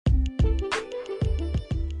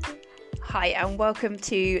Hi and welcome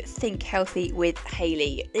to Think Healthy with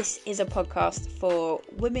Hayley. This is a podcast for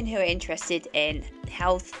women who are interested in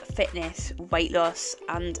health, fitness, weight loss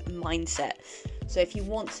and mindset. So if you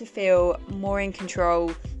want to feel more in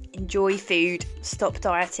control, enjoy food, stop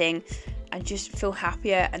dieting and just feel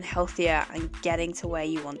happier and healthier and getting to where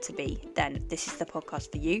you want to be, then this is the podcast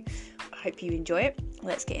for you. I hope you enjoy it.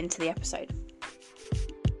 Let's get into the episode.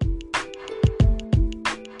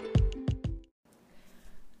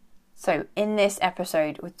 So in this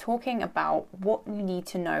episode, we're talking about what you need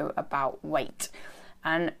to know about weight.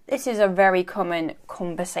 And this is a very common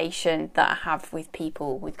conversation that I have with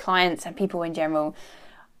people, with clients and people in general,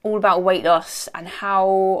 all about weight loss and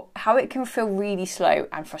how it can feel really slow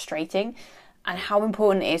and frustrating, and how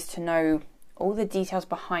important it is to know all the details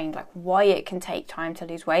behind, like why it can take time to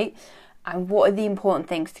lose weight and what are the important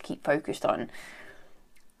things to keep focused on.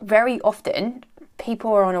 Very often,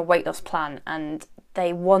 people are on a weight loss plan and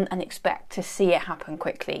they want and expect to see it happen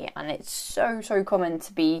quickly, and it's so common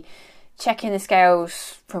to be checking the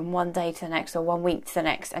scales from one day to the next or 1 week to the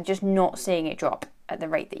next and just not seeing it drop at the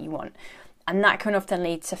rate that you want. And that can often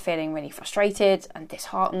lead to feeling really frustrated and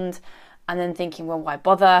disheartened and then thinking, well, why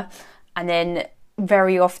bother? And then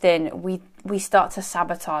very often we start to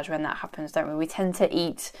sabotage when that happens, don't we? We tend to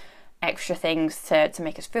eat extra things to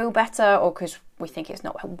make us feel better, or because we think it's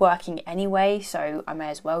not working anyway, so I may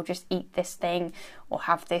as well just eat this thing or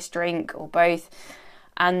have this drink or both.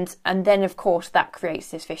 And then of course that creates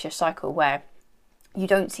this vicious cycle where you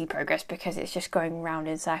don't see progress because it's just going round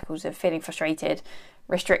in circles of feeling frustrated,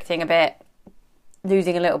 restricting a bit,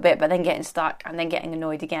 losing a little bit, but then getting stuck and then getting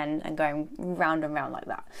annoyed again and going round and round like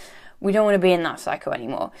that. We don't want to be in that cycle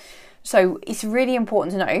anymore. So it's really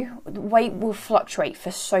important to know weight will fluctuate for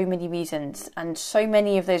so many reasons, and so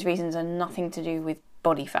many of those reasons are nothing to do with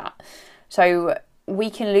body fat. So we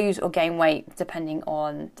can lose or gain weight depending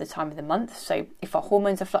on the time of the month. So if our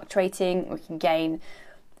hormones are fluctuating, we can gain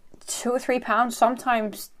 2 or 3 pounds,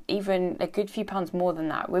 sometimes even a good few pounds more than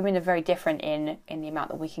that. Women are very different in the amount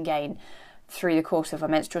that we can gain through the course of a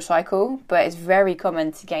menstrual cycle, but it's very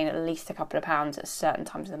common to gain at least a couple of pounds at certain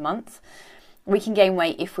times of the month. We can gain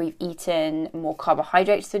weight if we've eaten more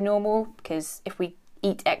carbohydrates than normal, because if we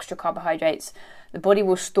eat extra carbohydrates, the body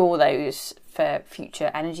will store those for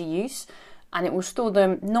future energy use, and it will store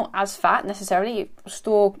them not as fat necessarily. It will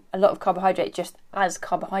store a lot of carbohydrate just as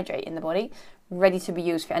carbohydrate in the body, ready to be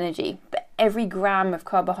used for energy. But every gram of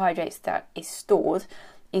carbohydrates that is stored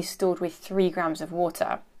with 3 grams of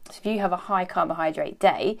water. So if you have a high carbohydrate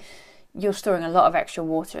day, you're storing a lot of extra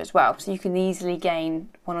water as well. So you can easily gain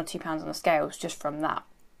 1 or 2 pounds on the scales just from that.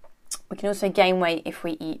 We can also gain weight if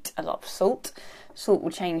we eat a lot of salt. Salt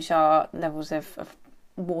will change our levels of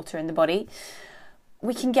water in the body.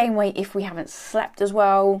 We can gain weight if we haven't slept as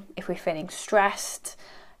well, if we're feeling stressed,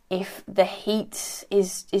 if the heat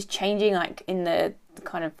is changing, like in the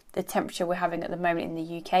kind of the temperature we're having at the moment in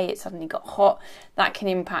the UK, it suddenly got hot. That can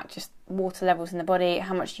impact just water levels in the body,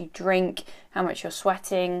 how much you drink, how much you're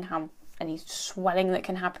sweating, any swelling that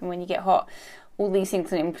can happen when you get hot. All these things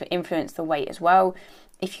can influence the weight as well.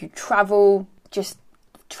 If you travel, just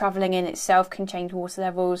travelling in itself can change water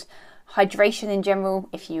levels. Hydration in general,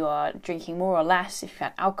 if you are drinking more or less, if you've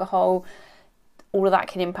had alcohol, all of that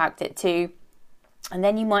can impact it too. And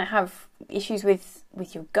then you might have issues with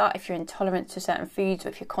your gut if you're intolerant to certain foods, or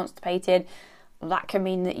if you're constipated. That can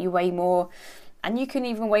mean that you weigh more. And you can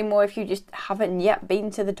even weigh more if you just haven't yet been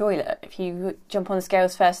to the toilet. If you jump on the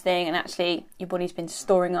scales first thing and actually your body's been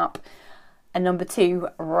storing up a number 2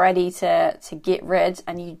 ready to get rid,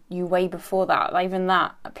 and you weigh before that, even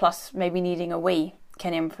that, plus maybe needing a wee,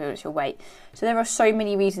 can influence your weight. So there are so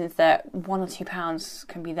many reasons that 1 or 2 pounds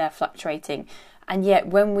can be there fluctuating. And yet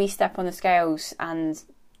when we step on the scales and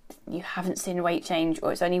you haven't seen weight change,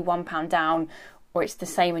 or it's only 1 pound down, or it's the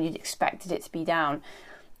same and you'd expected it to be down,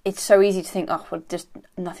 it's so easy to think, oh, well, just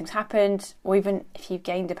nothing's happened. Or even if you've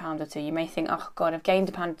gained a pound or 2, you may think, oh God, I've gained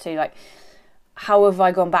a pound or 2. Like, how have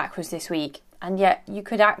I gone backwards this week? And yet you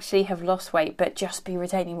could actually have lost weight, but just be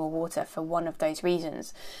retaining more water for one of those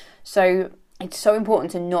reasons. So it's so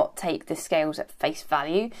important to not take the scales at face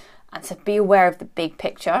value and to be aware of the big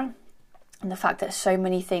picture and the fact that so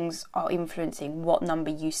many things are influencing what number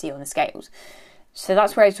you see on the scales. So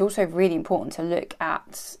that's where it's also really important to look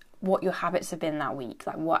at what your habits have been that week,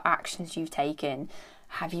 like what actions you've taken.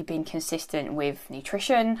 Have you been consistent with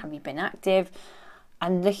nutrition? Have you been active?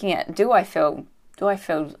 And looking at, do I feel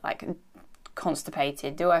like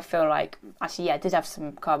constipated? Do I feel like, actually, yeah, I did have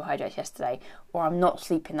some carbohydrates yesterday, or I'm not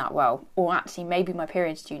sleeping that well, or actually maybe my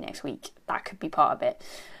period's due next week? That could be part of it.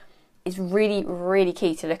 It's really, really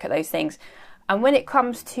key to look at those things. And when it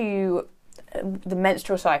comes to the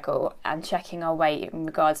menstrual cycle and checking our weight in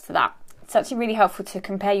regards to that. It's actually really helpful to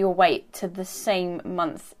compare your weight to the same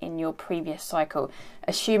month in your previous cycle,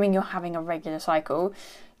 assuming you're having a regular cycle.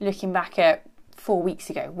 Looking back at 4 weeks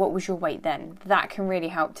ago, what was your weight then? That can really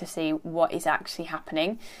help to see what is actually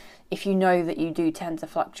happening if you know that you do tend to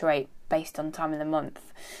fluctuate based on time of the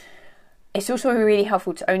month. It's also really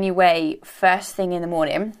helpful to only weigh first thing in the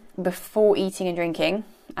morning before eating and drinking,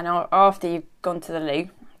 and after you've gone to the loo,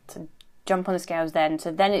 to jump on the scales then.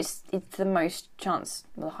 So then it's the highest chance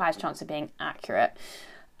of being accurate.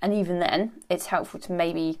 And even then, it's helpful to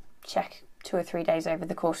maybe check 2 or 3 days over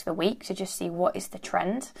the course of the week to just see what is the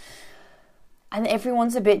trend. And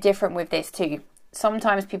everyone's a bit different with this too.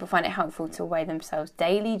 Sometimes people find it helpful to weigh themselves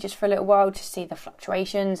daily just for a little while to see the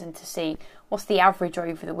fluctuations and to see what's the average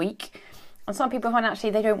over the week. And some people find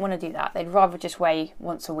actually they don't want to do that. They'd rather just weigh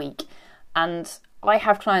once a week. And I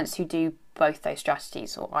have clients who do both those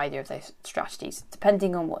strategies or either of those strategies,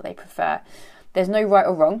 depending on what they prefer. There's no right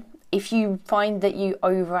or wrong. If you find that you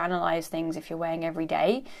overanalyze things if you're weighing every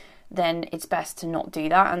day, then it's best to not do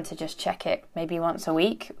that and to just check it maybe once a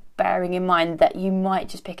week, bearing in mind that you might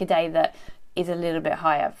just pick a day that is a little bit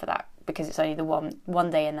higher for that because it's only the one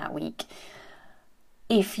day in that week.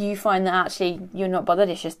 If you find that actually you're not bothered,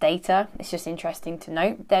 it's just data, it's just interesting to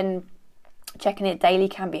note, then checking it daily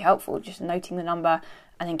can be helpful, just noting the number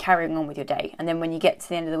and then carrying on with your day. And then when you get to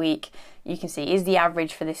the end of the week, you can see, is the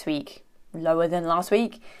average for this week lower than last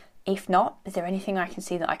week? If not, is there anything I can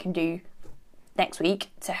see that I can do next week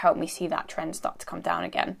to help me see that trend start to come down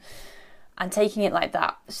again? And taking it like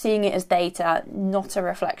that, seeing it as data, not a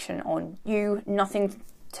reflection on you, nothing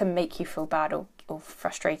to make you feel bad or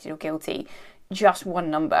frustrated or guilty, just one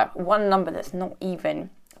number that's not even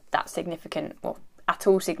that significant or at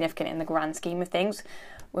all significant in the grand scheme of things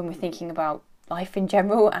when we're thinking about life in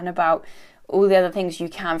general and about all the other things you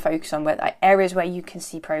can focus on, areas where you can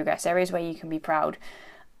see progress, areas where you can be proud,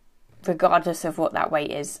 regardless of what that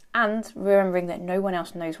weight is. And remembering that no one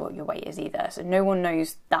else knows what your weight is either, so no one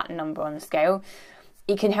knows that number on the scale.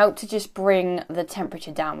 It can help to just bring the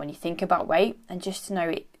temperature down when you think about weight, and just to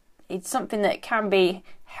know it's something that can be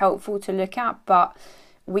helpful to look at, but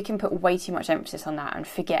we can put way too much emphasis on that and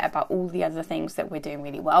forget about all the other things that we're doing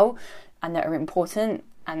really well and that are important,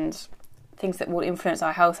 and things that will influence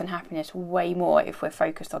our health and happiness way more if we're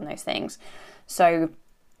focused on those things. So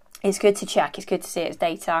it's good to check, it's good to see it as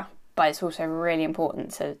data, but it's also really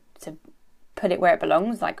important to put it where it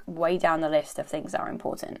belongs, like way down the list of things that are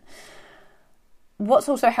important. What's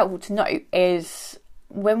also helpful to note is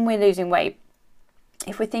when we're losing weight,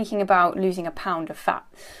 if we're thinking about losing a pound of fat,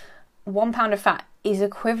 1 pound of fat is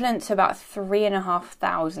equivalent to about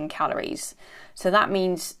 3,500 calories. So that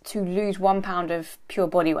means to lose 1 pound of pure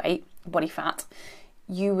body weight, body fat,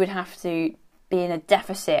 you would have to be in a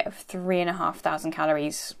deficit of 3,500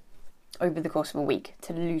 calories over the course of a week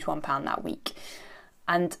to lose 1 pound that week.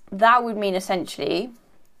 And that would mean essentially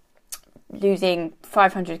losing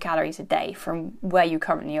 500 calories a day from where you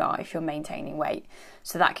currently are if you're maintaining weight.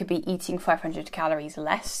 So that could be eating 500 calories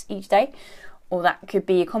less each day, or that could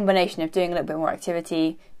be a combination of doing a little bit more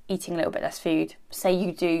activity, eating a little bit less food. Say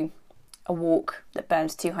you do a walk that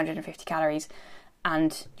burns 250 calories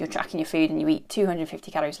and you're tracking your food and you eat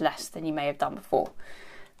 250 calories less than you may have done before.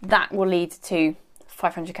 That will lead to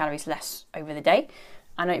 500 calories less over the day.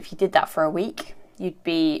 I know if you did that for a week, you'd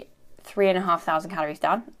be 3,500 calories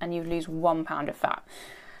down and you'd lose 1 pound of fat.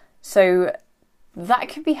 So that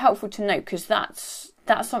could be helpful to note, because that's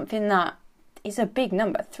something that is a big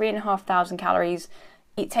number. 3,500 calories.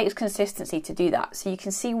 It takes consistency to do that. So you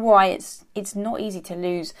can see why it's not easy to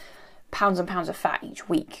lose pounds and pounds of fat each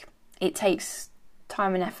week. It takes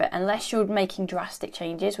time and effort. Unless you're making drastic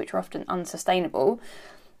changes, which are often unsustainable,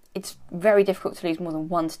 it's very difficult to lose more than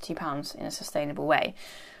 1 to 2 pounds in a sustainable way.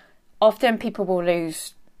 Often people will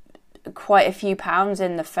lose quite a few pounds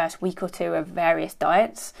in the first week or two of various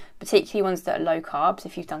diets, particularly ones that are low carbs.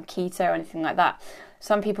 If you've done keto or anything like that,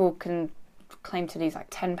 some people can claim to lose like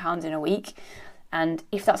 10 pounds in a week. And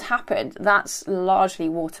if that's happened, that's largely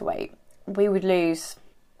water weight. You'd lose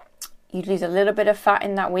a little bit of fat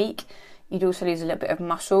in that week. You'd also lose a little bit of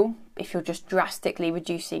muscle. If you're just drastically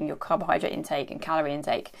reducing your carbohydrate intake and calorie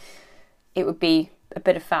intake, it would be a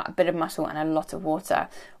bit of fat, a bit of muscle, and a lot of water.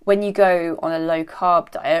 When you go on a low carb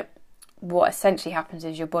diet, what essentially happens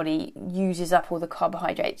is your body uses up all the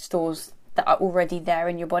carbohydrate stores that are already there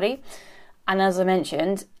in your body. And as I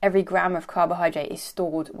mentioned, every gram of carbohydrate is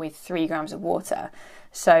stored with 3 grams of water.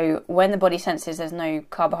 So when the body senses there's no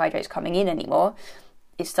carbohydrates coming in anymore,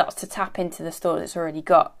 it starts to tap into the store it's already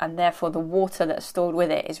got, and therefore the water that's stored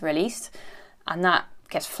with it is released, and that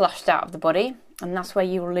gets flushed out of the body, and that's where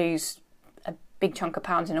you'll lose big chunk of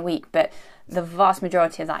pounds in a week, but the vast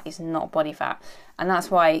majority of that is not body fat. And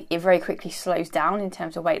that's why it very quickly slows down in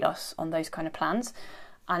terms of weight loss on those kind of plans.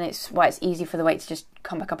 And it's why it's easy for the weight to just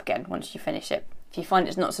come back up again once you finish it. If you find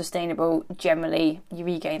it's not sustainable, generally you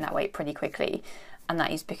regain that weight pretty quickly. And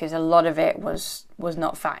that is because a lot of it was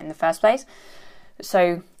not fat in the first place.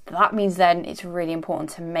 So that means then it's really important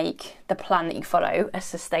to make the plan that you follow a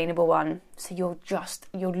sustainable one. So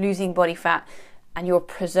you're losing body fat and you're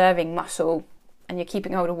preserving muscle and you're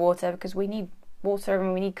keeping hold of water, because we need water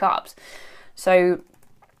and we need carbs. So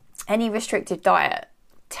any restrictive diet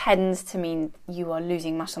tends to mean you are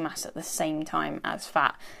losing muscle mass at the same time as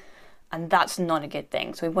fat. And that's not a good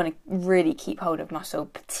thing. So we want to really keep hold of muscle,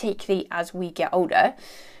 particularly as we get older.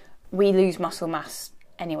 We lose muscle mass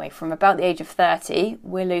anyway. From about the age of 30,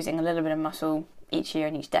 we're losing a little bit of muscle each year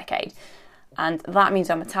and each decade. And that means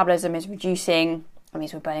our metabolism is reducing. It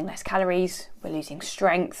means we're burning less calories, we're losing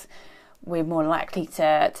strength. We're more likely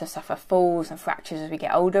to suffer falls and fractures as we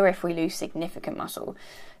get older if we lose significant muscle.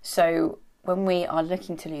 So when we are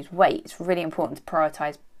looking to lose weight, it's really important to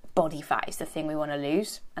prioritise body fat is the thing we want to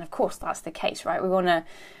lose. And of course that's the case, right? We want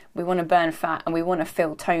to burn fat and we want to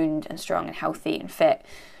feel toned and strong and healthy and fit.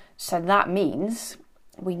 So that means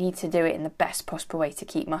we need to do it in the best possible way to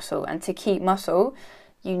keep muscle. And to keep muscle,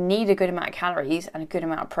 you need a good amount of calories and a good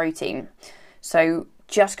amount of protein. So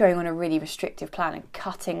just going on a really restrictive plan and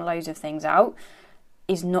cutting loads of things out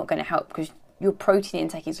is not going to help, because your protein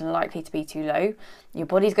intake is likely to be too low. Your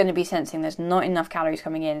body's going to be sensing there's not enough calories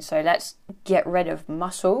coming in. So let's get rid of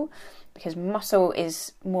muscle, because muscle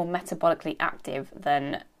is more metabolically active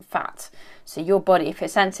than fat. So your body, if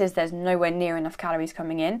it senses there's nowhere near enough calories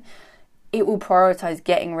coming in, it will prioritize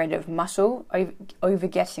getting rid of muscle over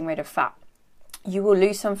getting rid of fat. You will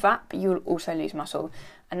lose some fat, but you will also lose muscle,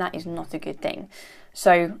 and that is not a good thing.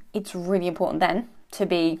 So it's really important then to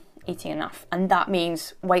be eating enough, and that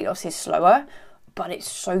means weight loss is slower, but it's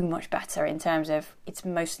so much better in terms of it's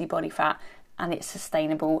mostly body fat and it's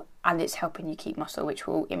sustainable and it's helping you keep muscle, which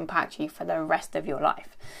will impact you for the rest of your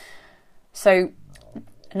life. So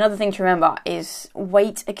another thing to remember is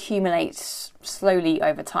weight accumulates slowly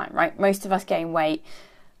over time, right? Most of us gain weight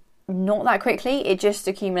not that quickly, it just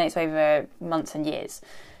accumulates over months and years.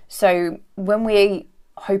 So when we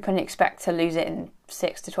hope and expect to lose it in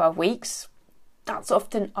 6 to 12 weeks, that's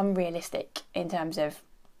often unrealistic in terms of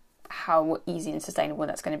how easy and sustainable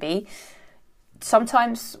that's going to be.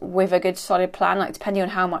 Sometimes with a good solid plan, like depending on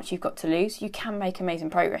how much you've got to lose, you can make amazing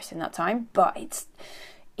progress in that time, but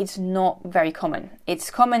it's not very common. It's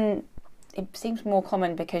common, it seems more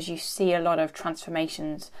common because you see a lot of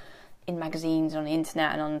transformations in magazines, on the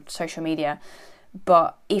internet and on social media.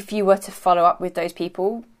 But if you were to follow up with those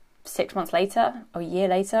people 6 months later or a year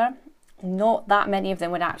later, not that many of them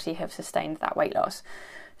would actually have sustained that weight loss.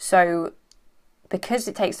 So because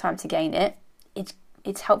it takes time to gain it,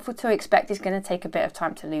 it's helpful to expect it's going to take a bit of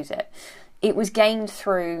time to lose it. It was gained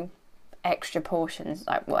through extra portions,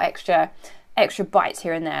 extra bites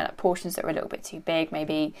here and there, like portions that were a little bit too big,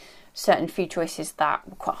 maybe certain food choices that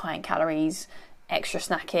were quite high in calories, extra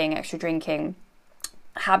snacking, extra drinking,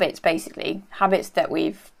 habits that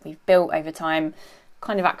we've built over time,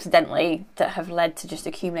 kind of accidentally, that have led to just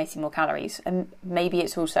accumulating more calories. And maybe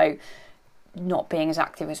it's also not being as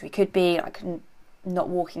active as we could be, like not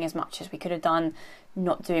walking as much as we could have done,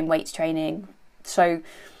 not doing weights training. So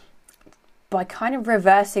by kind of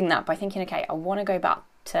reversing that, by thinking, okay, I want to go back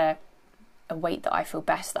to a weight that I feel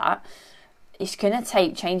best at, it's going to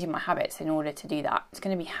take changing my habits in order to do that. It's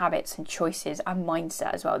going to be habits and choices and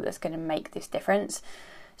mindset as well that's going to make this difference.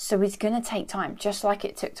 So it's going to take time, just like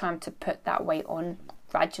it took time to put that weight on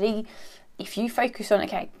gradually. If you focus on,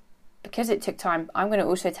 okay, because it took time, I'm going to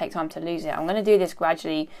also take time to lose it. I'm going to do this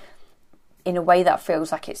gradually in a way that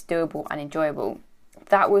feels like it's doable and enjoyable.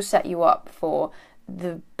 That will set you up for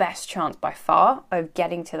the best chance by far of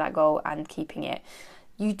getting to that goal and keeping it.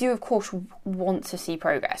 You do, of course, want to see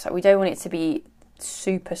progress. Like, we don't want it to be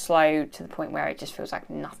super slow to the point where it just feels like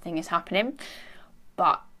nothing is happening.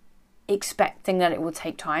 But expecting that it will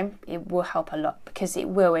take time, it will help a lot, because it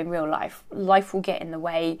will in real life. Life will get in the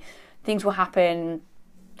way. Things will happen.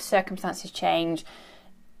 Circumstances change.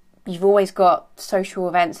 You've always got social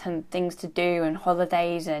events and things to do, and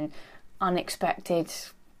holidays and unexpected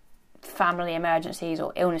family emergencies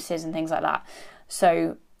or illnesses and things like that.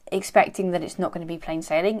 So expecting that it's not going to be plain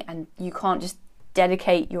sailing, and you can't just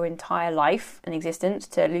dedicate your entire life and existence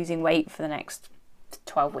to losing weight for the next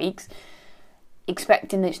 12 weeks,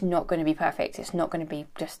 expecting that it's not going to be perfect, it's not going to be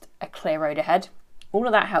just a clear road ahead. All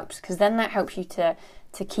of that helps, because then that helps you to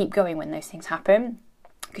keep going when those things happen,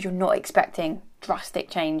 because you're not expecting drastic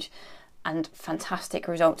change and fantastic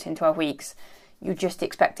results in 12 weeks. You're just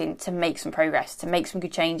expecting to make some progress, to make some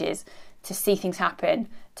good changes, to see things happen,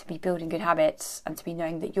 to be building good habits, and to be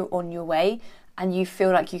knowing that you're on your way and you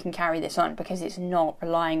feel like you can carry this on, because it's not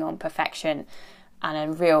relying on perfection and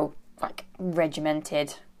a real like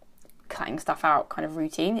regimented cutting stuff out kind of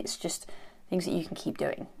routine. It's just things that you can keep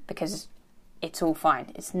doing because it's all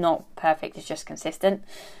fine. It's not perfect, it's just consistent.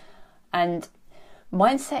 And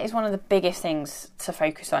mindset is one of the biggest things to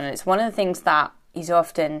focus on, and it's one of the things that is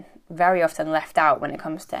very often left out when it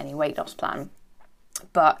comes to any weight loss plan.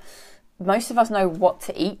 But most of us know what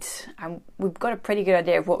to eat and we've got a pretty good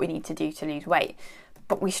idea of what we need to do to lose weight,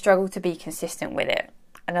 but we struggle to be consistent with it.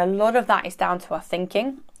 And a lot of that is down to our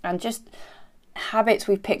thinking and just habits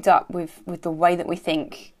we've picked up with the way that we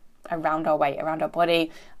think around our weight, around our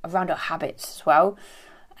body, around our habits as well.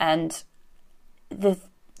 And the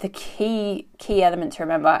key element to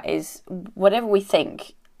remember is whatever we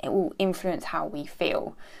think, it will influence how we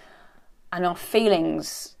feel. And our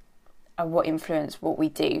feelings are what influence what we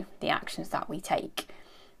do, the actions that we take.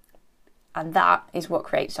 And that is what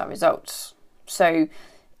creates our results. So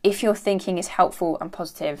if your thinking is helpful and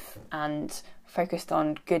positive and focused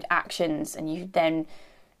on good actions, and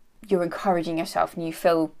you're encouraging yourself and you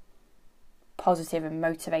feel positive and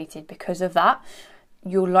motivated because of that,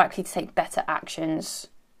 you're likely to take better actions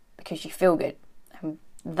because you feel good. And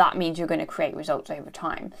that means you're going to create results over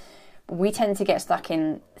time. We tend to get stuck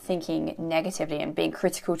in thinking negatively and being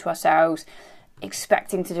critical to ourselves,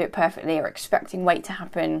 expecting to do it perfectly or expecting weight to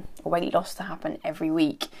happen or weight loss to happen every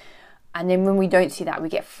week. And then when we don't see that, we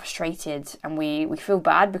get frustrated and we feel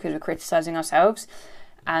bad because we're criticizing ourselves,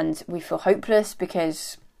 and we feel hopeless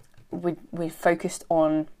because we're focused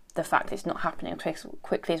on the fact that it's not happening as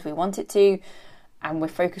quickly as we want it to, and we're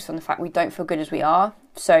focused on the fact we don't feel good as we are.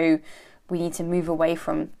 So we need to move away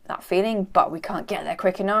from that feeling, but we can't get there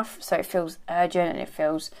quick enough. So it feels urgent and it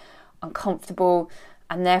feels uncomfortable,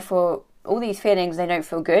 and therefore all these feelings, they don't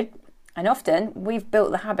feel good. And often we've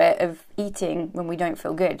built the habit of eating when we don't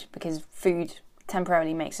feel good because food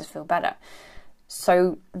temporarily makes us feel better.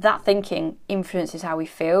 So that thinking influences how we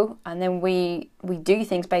feel, and then we do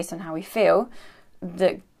things based on how we feel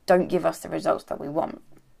that don't give us the results that we want.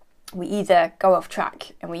 We either go off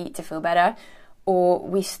track and we eat to feel better, or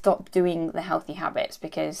we stop doing the healthy habits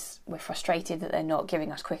because we're frustrated that they're not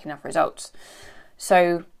giving us quick enough results.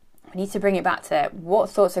 So we need to bring it back to what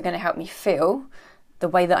thoughts are going to help me feel the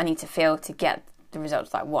way that I need to feel to get the results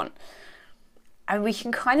that I want. And we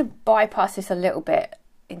can kind of bypass this a little bit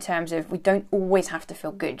in terms of we don't always have to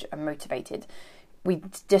feel good and motivated. We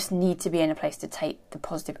just need to be in a place to take the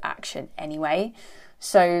positive action anyway.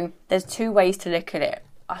 So there's two ways to look at it.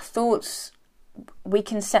 Our thoughts, we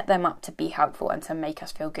can set them up to be helpful and to make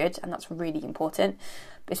us feel good, and that's really important.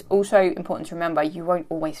 But it's also important to remember you won't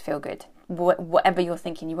always feel good. Whatever you're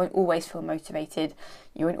thinking, you won't always feel motivated.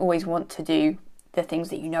 You won't always want to do the things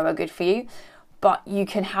that you know are good for you, but you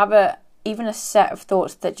can have even a set of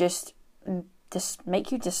thoughts that just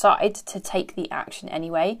make you decide to take the action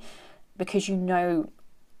anyway, because you know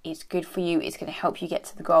it's good for you, it's going to help you get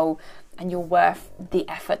to the goal, and you're worth the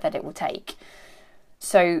effort that it will take.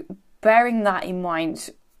 So bearing that in mind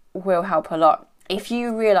will help a lot. If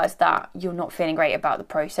you realise that you're not feeling great about the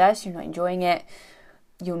process, you're not enjoying it,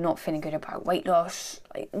 you're not feeling good about weight loss,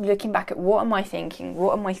 like looking back at what am I thinking,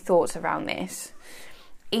 what are my thoughts around this,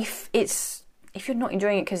 if you're not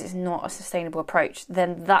enjoying it because it's not a sustainable approach,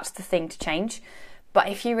 then that's the thing to change. But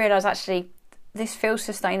if you realise actually this feels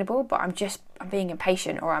sustainable, but I'm being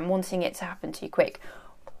impatient, or I'm wanting it to happen too quick,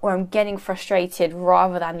 or I'm getting frustrated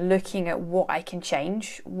rather than looking at what I can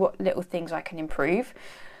change, what little things I can improve,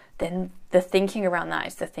 then the thinking around that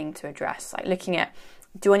is the thing to address. Like looking at,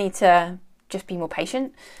 do I need to just be more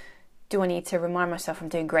patient? Do I need to remind myself I'm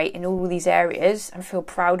doing great in all these areas and feel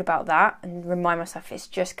proud about that and remind myself it's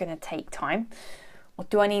just going to take time? Or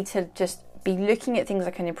do I need to just be looking at things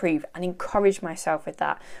I can improve and encourage myself with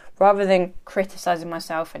that rather than criticising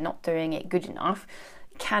myself and not doing it good enough?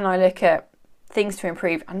 Can I look at things to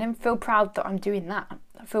improve and then feel proud that I'm doing that?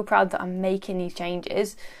 I feel proud that I'm making these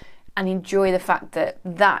changes and enjoy the fact that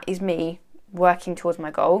that is me working towards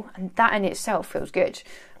my goal, and that in itself feels good.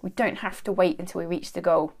 We don't have to wait until we reach the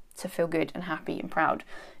goal to feel good and happy and proud.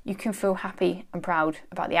 You can feel happy and proud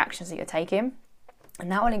about the actions that you're taking,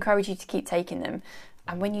 and that will encourage you to keep taking them.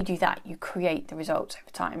 And when you do that, you create the results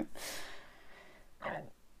over time.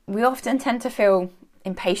 We often tend to feel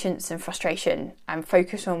impatience and frustration and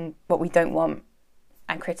focus on what we don't want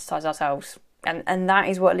and criticise ourselves. And that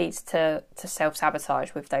is what leads to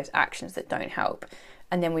self-sabotage with those actions that don't help.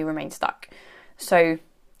 And then we remain stuck. So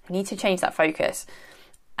we need to change that focus.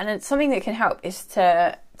 And it's something that can help is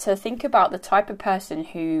to think about the type of person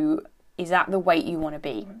who is at the weight you want to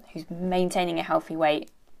be, who's maintaining a healthy weight,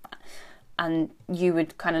 and you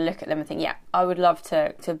would kind of look at them and think, yeah, I would love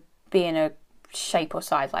to be in a shape or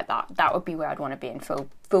size like that. That would be where I'd want to be and feel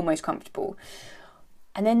most comfortable.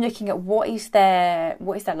 And then looking at what is their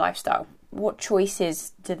lifestyle? What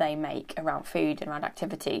choices do they make around food and around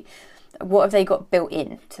activity? What have they got built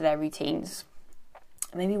in to their routines?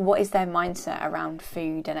 Maybe what is their mindset around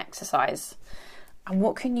food and exercise? And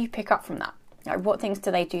what can you pick up from that? Like, what things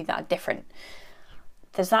do they do that are different?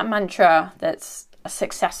 There's that mantra that's a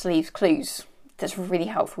success leaves clues that's really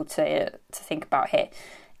helpful to think about here.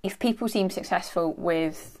 If people seem successful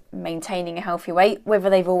with maintaining a healthy weight, whether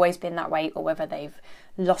they've always been that way or whether they've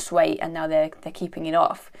lost weight and now they're keeping it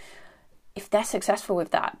off, if they're successful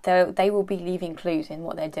with that, they will be leaving clues in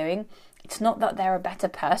what they're doing. It's not that they're a better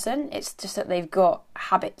person, it's just that they've got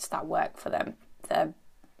habits that work for them. They're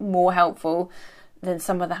more helpful than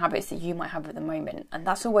some of the habits that you might have at the moment. And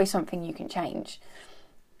that's always something you can change.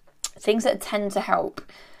 Things that tend to help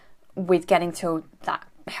with getting to that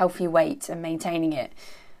healthy weight and maintaining it.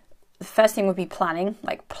 The first thing would be planning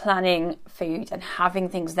food and having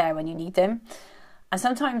things there when you need them. And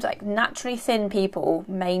sometimes like naturally thin people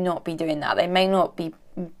may not be doing that. They may not be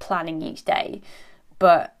planning each day,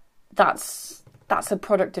 but that's a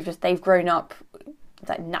product of just they've grown up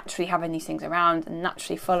like naturally having these things around and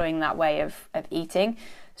naturally following that way of eating.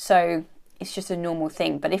 So it's just a normal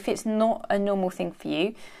thing. But if it's not a normal thing for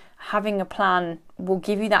you, having a plan will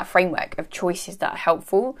give you that framework of choices that are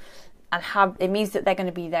helpful, and it means that they're going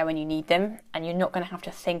to be there when you need them, and you're not going to have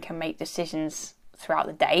to think and make decisions throughout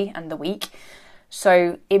the day and the week.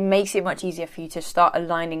 So it makes it much easier for you to start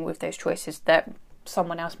aligning with those choices that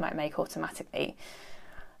someone else might make automatically.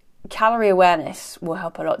 Calorie awareness will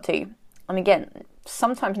help a lot too. And again,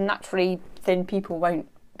 sometimes naturally thin people won't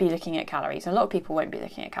be looking at calories. A lot of people won't be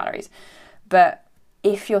looking at calories. But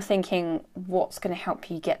if you're thinking what's going to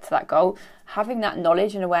help you get to that goal, having that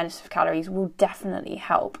knowledge and awareness of calories will definitely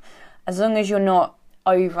help. As long as you're not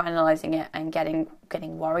over-analysing it and getting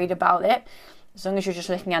worried about it, as long as you're just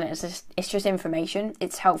looking at it as it's just information,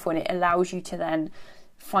 it's helpful, and it allows you to then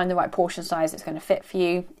find the right portion size that's going to fit for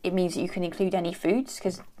you. It means that you can include any foods,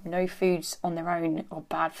 because no foods on their own are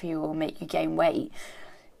bad for you or make you gain weight.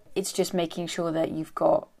 It's just making sure that you've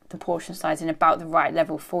got the portion size in about the right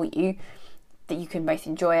level for you, that you can both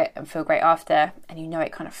enjoy it and feel great after, and you know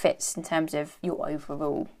it kind of fits in terms of your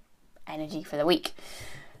overall energy for the week.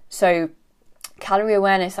 So calorie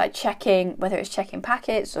awareness, like checking, whether it's checking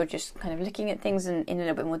packets or just kind of looking at things in a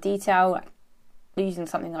little bit more detail, like using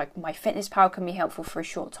something like MyFitnessPal can be helpful for a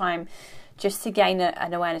short time, just to gain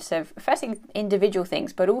an awareness of, first thing, individual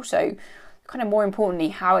things, but also kind of more importantly,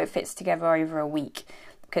 how it fits together over a week.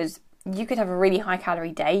 Because you could have a really high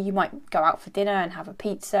calorie day. You might go out for dinner and have a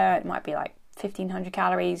pizza. It might be like 1,500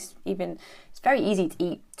 calories. Even it's very easy to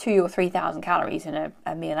eat 2,000 or 3,000 calories in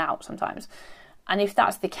a meal out sometimes. And if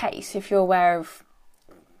that's the case, if you're aware of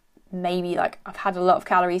maybe like I've had a lot of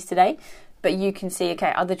calories today, but you can see,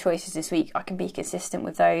 okay, other choices this week, I can be consistent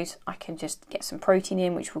with those. I can just get some protein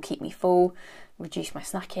in, which will keep me full, reduce my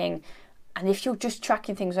snacking. And if you're just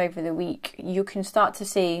tracking things over the week, you can start to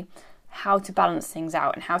see how to balance things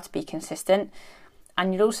out and how to be consistent.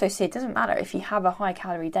 And you'll also see it doesn't matter if you have a high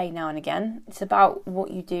calorie day now and again. It's about what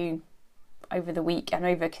you do over the week and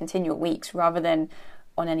over continual weeks rather than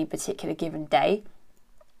on any particular given day.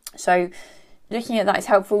 So looking at that is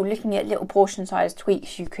helpful. Looking at little portion size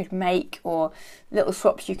tweaks you could make, or little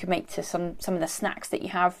swaps you could make to some of the snacks that you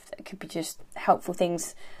have. That could be just helpful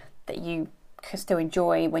things that you can still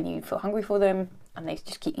enjoy when you feel hungry for them, and they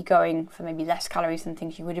just keep you going for maybe less calories than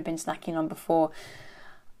things you would have been snacking on before.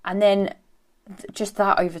 And then just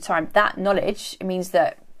that over time, that knowledge, it means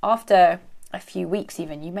that after a few weeks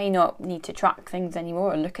even, you may not need to track things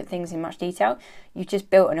anymore or look at things in much detail. You've just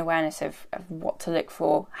built an awareness of what to look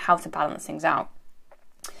for, how to balance things out.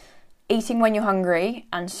 Eating when you're hungry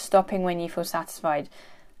and stopping when you feel satisfied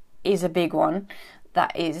is a big one.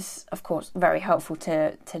 That is, of course, very helpful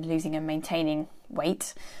to losing and maintaining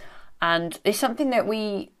weight. And it's something that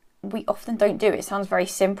we often don't do. It sounds very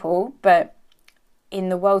simple, but in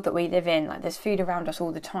the world that we live in, like there's food around us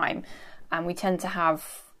all the time, and we tend to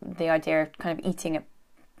have the idea of kind of eating it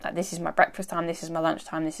like this is my breakfast time, this is my lunch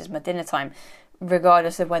time, this is my dinner time.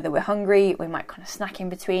 Regardless of whether we're hungry, we might kind of snack in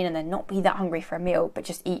between and then not be that hungry for a meal, but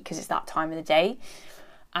just eat because it's that time of the day.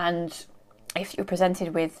 And if you're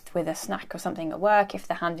presented with a snack or something at work, if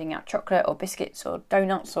they're handing out chocolate or biscuits or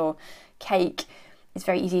donuts or cake, it's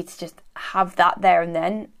very easy to just have that there and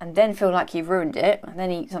then feel like you've ruined it and then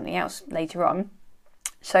eat something else later on.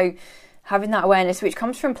 So having that awareness, which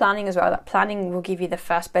comes from planning as well. That planning will give you the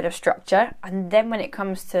first bit of structure, and then when it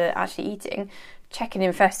comes to actually eating, checking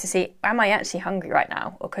in first to see, am I actually hungry right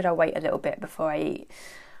now, or could I wait a little bit before I eat?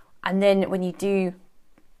 And then when you do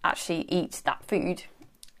actually eat that food,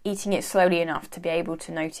 eating it slowly enough to be able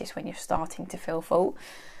to notice when you're starting to feel full.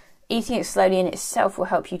 Eating it slowly in itself will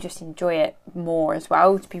help you just enjoy it more as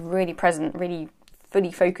well, to be really present, really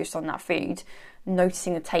fully focused on that food,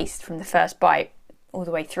 noticing the taste from the first bite all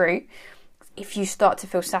the way through. If you start to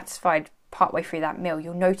feel satisfied partway through that meal,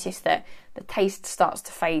 you'll notice that the taste starts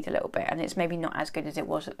to fade a little bit and it's maybe not as good as it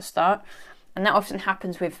was at the start. And that often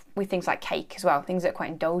happens with things like cake as well, things that are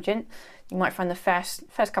quite indulgent. You might find the first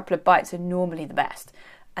couple of bites are normally the best.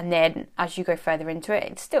 And then as you go further into it,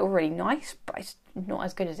 it's still really nice, but it's not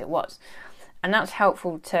as good as it was. And that's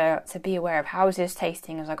helpful to be aware of, how is this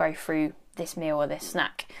tasting as I go through this meal or this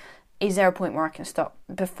snack? Is there a point where I can stop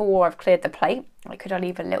before I've cleared the plate? Like, could I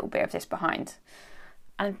leave a little bit of this behind?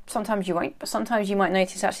 And sometimes you won't, but sometimes you might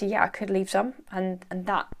notice, actually, yeah, I could leave some, and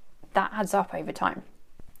that adds up over time.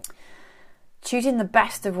 Choosing the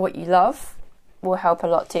best of what you love will help a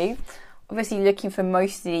lot too. Obviously looking for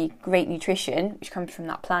mostly great nutrition, which comes from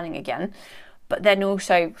that planning again, but then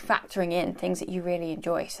also factoring in things that you really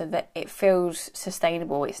enjoy so that it feels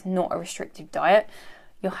sustainable. It's not a restrictive diet.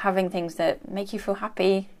 You're having things that make you feel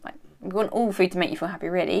happy. Like, we want all food to make you feel happy,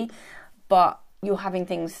 really, but you're having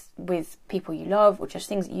things with people you love, or just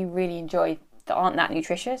things that you really enjoy that aren't that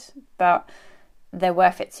nutritious, but they're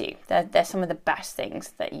worth it to you. They're some of the best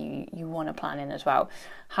things that you want to plan in as well.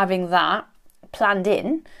 Having that planned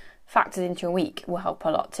in, factored into your week, will help a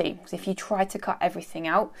lot too. Because if you try to cut everything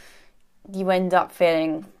out, you end up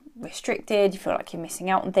feeling restricted, you feel like you're missing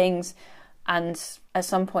out on things, and at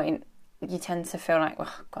some point you tend to feel like,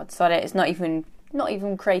 oh God, sod it, it's not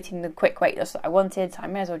even creating the quick weight loss that I wanted, so I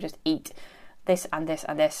may as well just eat this and this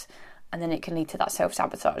and this, and then it can lead to that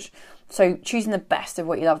self-sabotage. So choosing the best of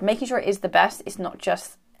what you love, making sure it is the best. It's not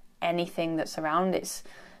just anything that's around. It's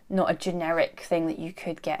not a generic thing that you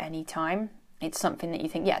could get any time. It's something that you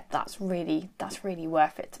think, yeah, that's really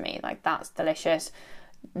worth it to me. Like, that's delicious.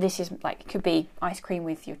 This is, like, it could be ice cream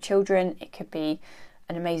with your children. It could be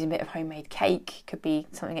an amazing bit of homemade cake. It could be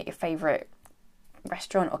something at your favourite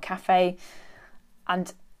restaurant or cafe.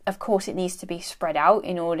 And of course it needs to be spread out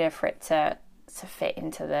in order for it to fit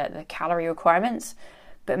into the calorie requirements,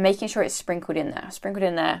 but making sure it's sprinkled in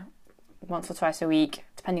there once or twice a week,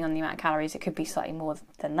 depending on the amount of calories. It could be slightly more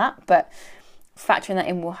than that, but factoring that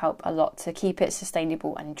in will help a lot to keep it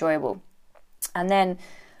sustainable and enjoyable. And then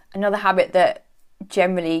another habit that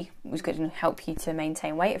generally was going to help you to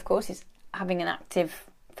maintain weight, of course, is having an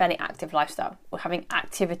fairly active lifestyle, or having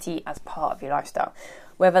activity as part of your lifestyle,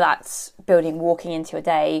 whether that's walking into a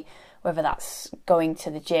day, whether that's going to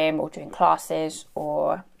the gym or doing classes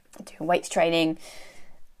or doing weights training.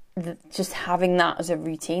 Just having that as a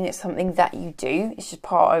routine, it's something that you do, it's just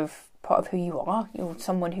part of who you are. You're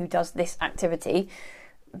someone who does this activity.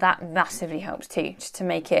 That massively helps too, just to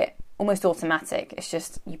make it almost automatic. It's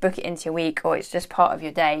just, you book it into your week, or it's just part of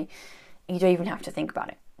your day. You don't even have to think about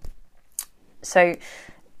it. So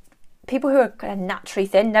people who are kind of naturally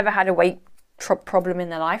thin, never had a weight problem in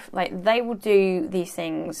their life, like, they will do these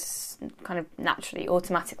things kind of naturally,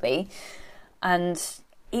 automatically, and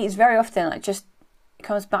it's very often like, just it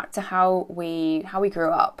comes back to how we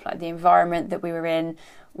grew up, like the environment that we were in,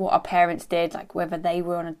 what our parents did, like whether they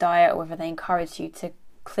were on a diet or whether they encouraged you to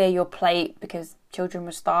clear your plate because children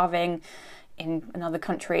were starving in another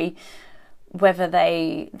country, whether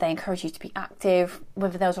they encouraged you to be active,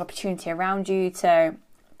 whether there was opportunity around you to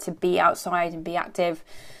be outside and be active,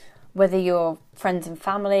 whether your friends and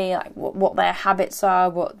family, like what their habits are,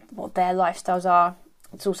 what their lifestyles are.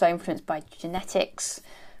 It's also influenced by genetics,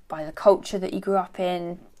 by the culture that you grew up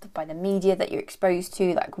in, by the media that you're exposed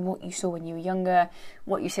to, like what you saw when you were younger,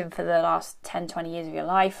 what you've seen for the last 10, 20 years of your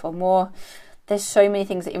life or more. There's so many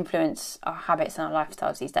things that influence our habits and our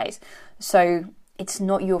lifestyles these days. So it's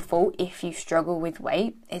not your fault if you struggle with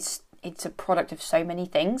weight. It's a product of so many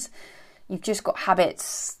things. You've just got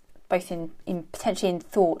habits, both in potentially in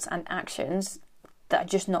thoughts and actions, that are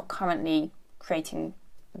just not currently creating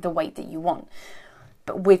the weight that you want.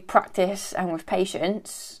 But with practice and with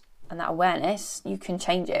patience and that awareness, you can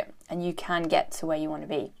change it and you can get to where you want to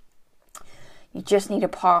be. You just need a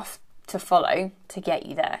path to follow to get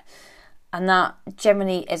you there. And that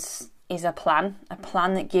generally is a plan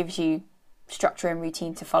that gives you structure and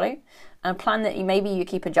routine to follow, and a plan that you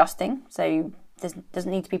keep adjusting. So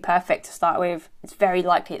doesn't need to be perfect to start with. It's very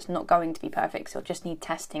likely it's not going to be perfect, so it'll just need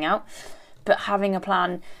testing out. But having a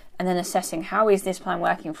plan and then assessing, how is this plan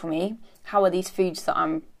working for me? How are these foods that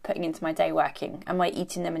I'm putting into my day working? Am I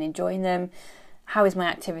eating them and enjoying them? How is my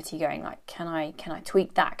activity going? Like, can I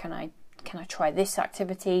tweak that? Can I try this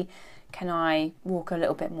activity? Can I walk a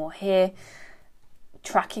little bit more here?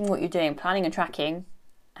 Tracking what you're doing, planning and tracking,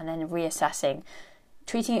 and then reassessing.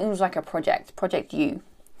 Treating it almost like a project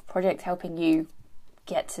helping you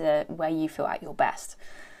get to where you feel at your best.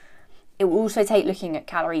 It will also take looking at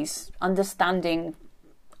calories, understanding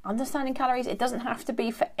calories. It doesn't have to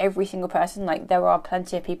be for every single person. Like, there are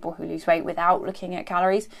plenty of people who lose weight without looking at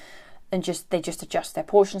calories, and they just adjust their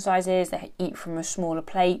portion sizes. They eat from a smaller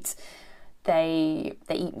plate. They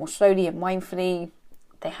eat more slowly and mindfully.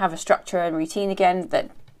 They have a structure and routine again that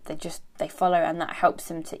they follow, and that helps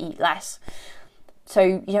them to eat less. So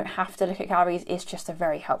you don't have to look at calories. It's just a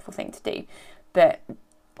very helpful thing to do. But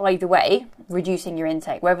either way, reducing your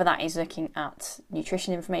intake, whether that is looking at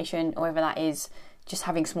nutrition information or whether that is just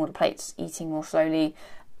having smaller plates, eating more slowly,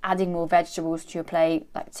 adding more vegetables to your plate,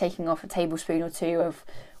 like taking off a tablespoon or two of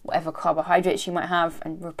whatever carbohydrates you might have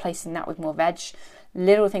and replacing that with more veg.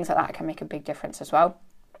 Little things like that can make a big difference as well.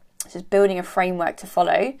 So it's building a framework to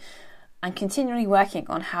follow and continually working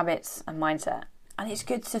on habits and mindset. And it's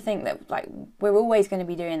good to think that, like, we're always going to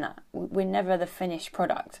be doing that. We're never the finished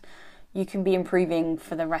product. You can be improving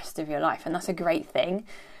for the rest of your life, and that's a great thing.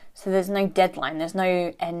 So there's no deadline, there's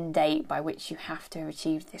no end date by which you have to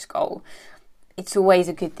achieve this goal. It's always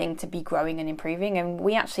a good thing to be growing and improving, and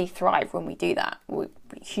we actually thrive when we do that.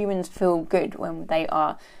 Humans feel good when they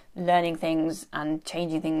are learning things and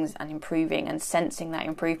changing things and improving and sensing that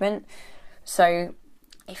improvement. So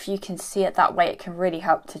if you can see it that way, it can really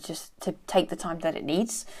help to take the time that it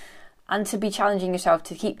needs and to be challenging yourself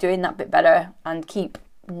to keep doing that bit better and keep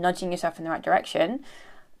nudging yourself in the right direction,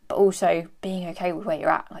 but also being okay with where you're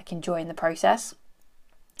at, like enjoying the process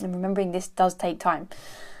and remembering this does take time.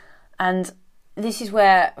 And this is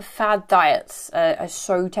where fad diets are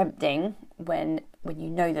so tempting when you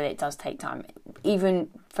know that it does take time. Even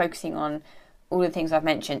focusing on all the things I've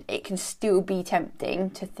mentioned, it can still be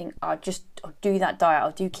tempting to think, I'll do that diet,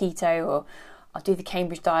 I'll do keto, or I'll do the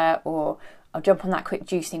Cambridge diet, or I'll jump on that quick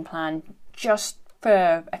juicing plan just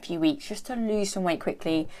for a few weeks, just to lose some weight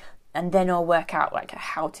quickly, and then I'll work out like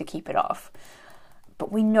how to keep it off.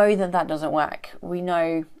 But we know that doesn't work. We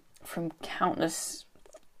know from countless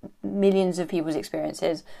millions of people's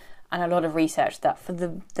experiences and a lot of research that for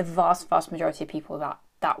the vast majority of people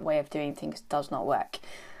that way of doing things does not work.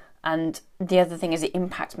 And the other thing is it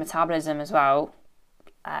impacts metabolism as well,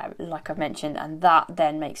 like I've mentioned, and that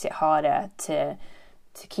then makes it harder to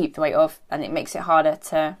keep the weight off, and it makes it harder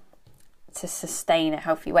to sustain a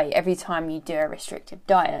healthy weight. Every time you do a restrictive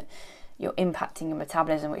diet, you're impacting your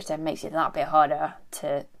metabolism, which then makes it that bit harder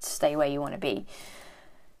to stay where you want to be.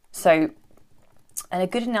 So, and a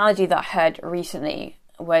good analogy that I heard recently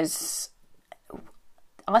was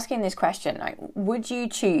asking this question, like, would you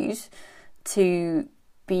choose to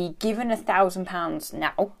be given £1,000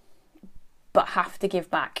 now, but have to give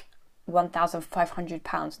back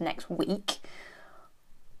 £1,500 next week?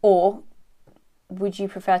 Or would you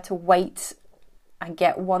prefer to wait and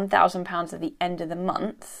get £1,000 at the end of the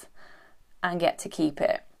month and get to keep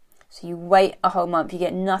it? So you wait a whole month, you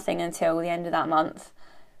get nothing until the end of that month,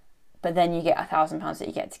 but then you get £1,000 that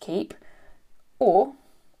you get to keep. Or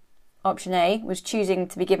option A was choosing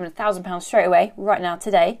to be given £1,000 straight away, right now,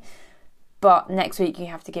 today, but next week you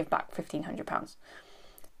have to give back £1,500.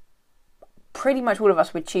 Pretty much all of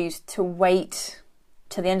us would choose to wait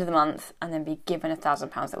till the end of the month and then be given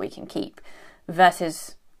 £1,000 that we can keep,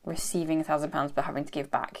 versus receiving £1,000 but having to give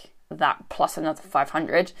back that plus another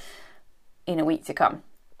 500 in a week to come.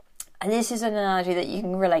 And this is an analogy that you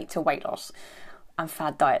can relate to weight loss and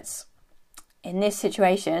fad diets. In this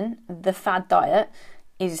situation, the fad diet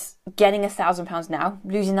is getting £1,000 now,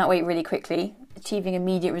 losing that weight really quickly, achieving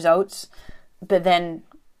immediate results, but then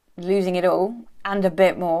losing it all and a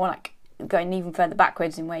bit more, like going even further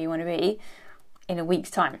backwards in where you want to be in a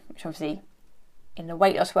week's time, which obviously in the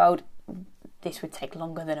weight loss world, this would take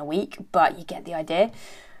longer than a week, but you get the idea.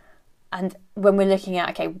 And when we're looking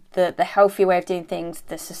at, okay, the healthy way of doing things,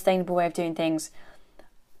 the sustainable way of doing things,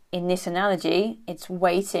 in this analogy, it's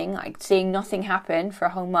waiting, like seeing nothing happen for a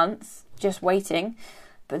whole month, just waiting,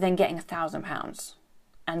 but then getting £1,000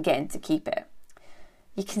 and getting to keep it.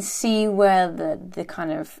 You can see where the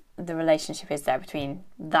kind of the relationship is there between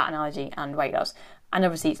that analogy and weight loss. And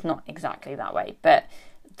obviously it's not exactly that way, but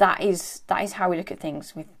that is how we look at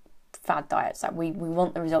things with fad diets. That we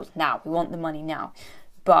want the results now, we want the money now,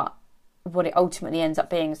 but what it ultimately ends up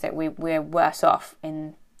being is that we're worse off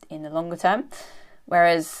in the longer term.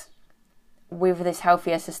 Whereas with this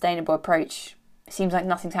healthier, sustainable approach, it seems like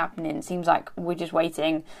nothing's happening. It seems like we're just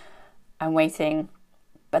waiting and waiting.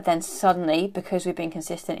 But then suddenly, because we've been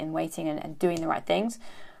consistent in waiting and doing the right things,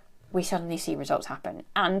 we suddenly see results happen.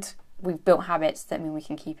 And we've built habits that mean we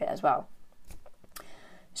can keep it as well.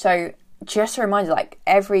 So just a reminder, like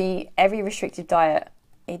every restrictive diet,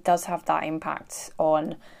 it does have that impact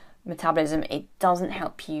on metabolism. It doesn't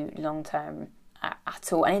help you long term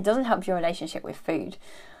at all, and it doesn't help your relationship with food.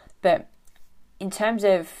 But in terms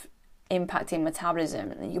of impacting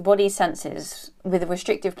metabolism, your body senses with a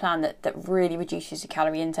restrictive plan that really reduces your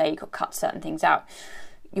calorie intake or cuts certain things out,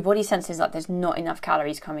 your body senses that there's not enough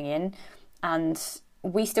calories coming in. And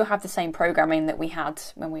we still have the same programming that we had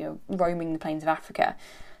when we were roaming the plains of Africa.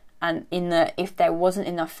 And if there wasn't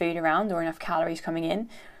enough food around or enough calories coming in,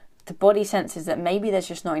 the body senses that maybe there's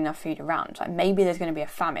just not enough food around. Like maybe there's going to be a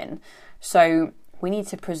famine. So we need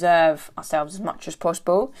to preserve ourselves as much as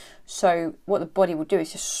possible. So what the body will do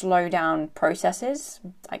is just slow down processes,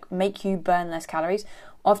 like make you burn less calories.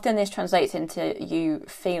 Often this translates into you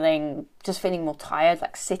feeling more tired,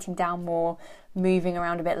 like sitting down more, moving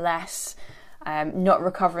around a bit less, not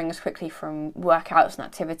recovering as quickly from workouts and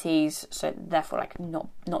activities, so therefore like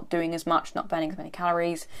not doing as much, not burning as many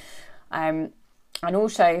calories, and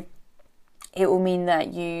also it will mean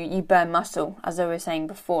that you burn muscle, as I was saying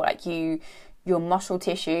before. Like your muscle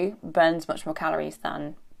tissue burns much more calories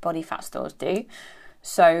than body fat stores do,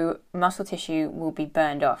 so muscle tissue will be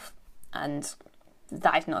burned off, and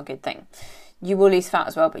that is not a good thing. You will lose fat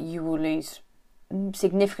as well, but you will lose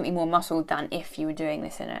significantly more muscle than if you were doing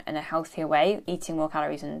this in a healthier way, eating more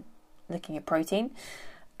calories and looking at protein.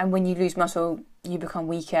 And when you lose muscle, you become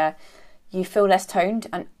weaker, you feel less toned,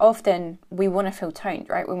 and often we want to feel toned,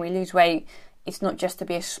 right? When we lose weight, it's not just to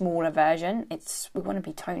be a smaller version, we want to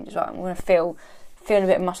be toned as well, and we want to feel a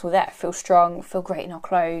bit of muscle there, feel strong, feel great in our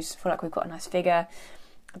clothes, feel like we've got a nice figure.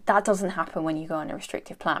 That doesn't happen when you go on a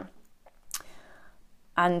restrictive plan.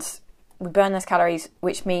 And we burn less calories,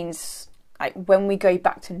 which means like when we go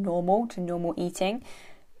back to normal eating,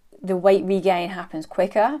 the weight regain happens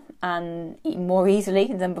quicker and more easily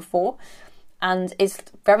than before. And it's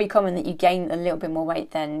very common that you gain a little bit more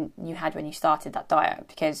weight than you had when you started that diet,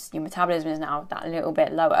 because your metabolism is now that little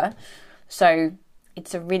bit lower. So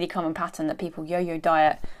it's a really common pattern that people yo-yo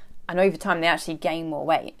diet, and over time they actually gain more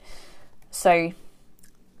weight. So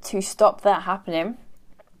to stop that happening,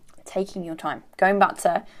 taking your time, going back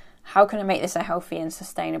to how can I make this a healthy and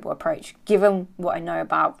sustainable approach, given what I know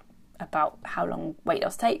about how long weight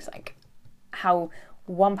loss takes, like how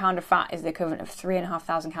 1 pound of fat is the equivalent of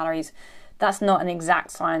 3,500 calories. That's not an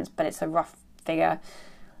exact science, but it's a rough figure,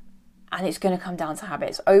 and it's going to come down to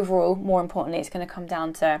habits. Overall, more importantly, it's going to come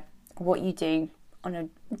down to what you do on a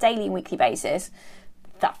daily and weekly basis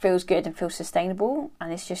that feels good and feels sustainable,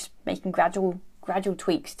 and it's just making gradual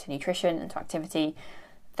tweaks to nutrition and to activity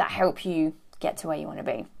that help you get to where you want to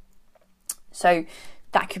be. So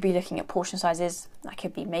that could be looking at portion sizes, that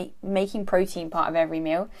could be making protein part of every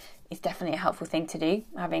meal is definitely a helpful thing to do.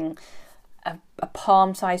 Having a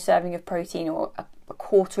palm-sized serving of protein, or a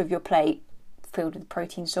quarter of your plate filled with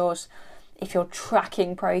protein source. If you're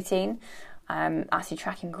tracking protein, actually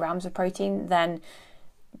tracking grams of protein, then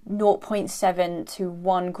 0.7 to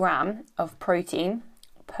 1 gram of protein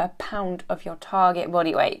per pound of your target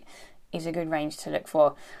body weight is a good range to look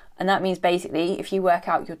for. And that means basically if you work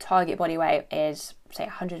out your target body weight is, say,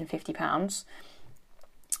 150 pounds,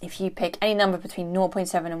 if you pick any number between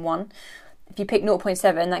 0.7 and 1, if you pick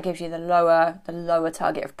 0.7, that gives you the lower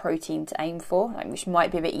target of protein to aim for, which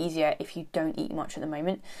might be a bit easier if you don't eat much at the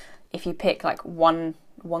moment. If you pick like 1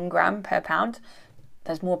 gram per pound,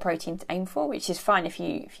 there's more protein to aim for, which is fine if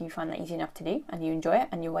you find that easy enough to do and you enjoy it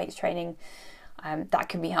and your weight's training, that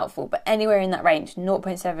can be helpful. But anywhere in that range,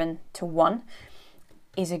 0.7 to 1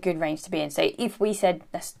 is a good range to be in. So if we said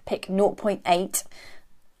let's pick 0.8,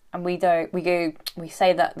 and we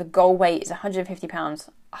say that the goal weight is 150 pounds,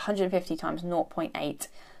 150 times 0.8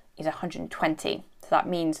 is 120. So that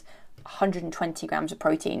means 120 grams of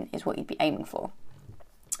protein is what you'd be aiming for.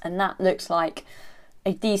 And that looks like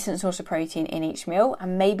a decent source of protein in each meal,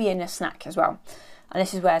 and maybe in a snack as well. And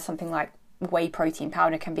this is where something like whey protein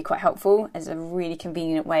powder can be quite helpful as a really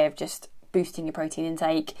convenient way of just boosting your protein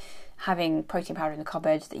intake. Having protein powder in the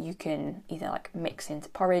cupboard that you can either like mix into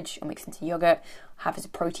porridge or mix into yogurt, have as a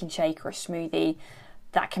protein shake or a smoothie,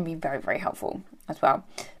 that can be very, very helpful as well.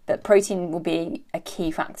 But protein will be a key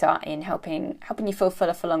factor in helping you feel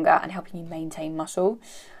fuller for longer and helping you maintain muscle.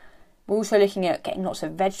 We're also looking at getting lots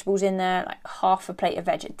of vegetables in there, like half a plate of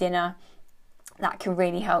veg at dinner. That can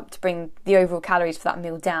really help to bring the overall calories for that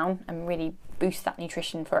meal down and really boost that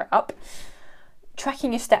nutrition for it up.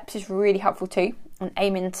 Tracking your steps is really helpful too, and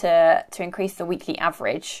aiming to increase the weekly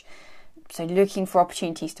average. So looking for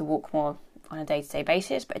opportunities to walk more on a day-to-day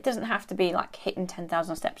basis, but it doesn't have to be like hitting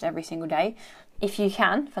 10,000 steps every single day. If you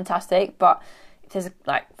can, fantastic, but if there's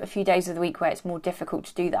like a few days of the week where it's more difficult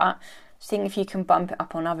to do that, seeing if you can bump it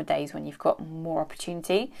up on other days when you've got more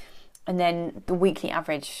opportunity. And then the weekly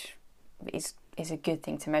average is a good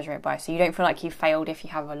thing to measure it by, so you don't feel like you failed if you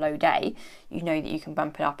have a low day. You know that you can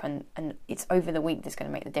bump it up, and it's over the week that's going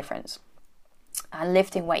to make the difference. And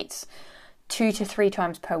lifting weights 2 to 3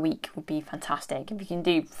 times per week would be fantastic. If you can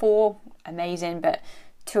do 4, amazing, but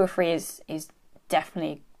 2 or 3 is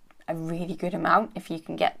definitely a really good amount. If you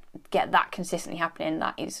can get that consistently happening,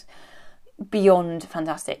 that is beyond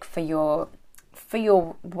fantastic for your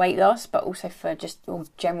weight loss, but also for just your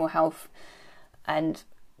general health and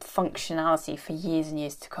functionality for years and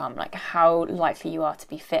years to come. Like how likely you are to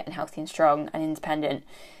be fit and healthy and strong and independent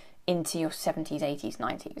into your 70s, 80s,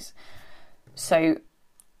 90s. So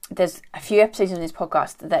there's a few episodes on this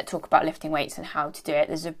podcast that talk about lifting weights and how to do it.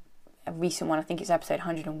 There's a recent one, I think it's episode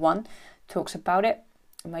 101, talks about it.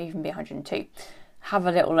 It may even be 102. Have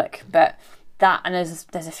a little look. But that, and there's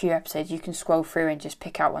a few episodes you can scroll through and just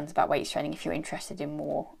pick out ones about weight training if you're interested in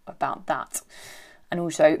more about that. And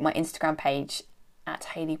also my Instagram page at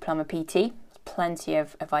Hayley Plummer PT. Plenty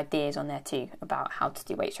of ideas on there too about how to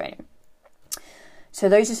do weight training. So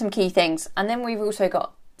those are some key things. And then we've also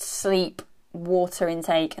got sleep, water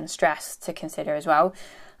intake and stress to consider as well.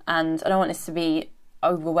 And I don't want this to be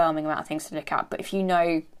overwhelming amount of things to look at, but if you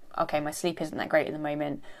know, okay, my sleep isn't that great at the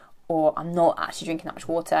moment, or I'm not actually drinking that much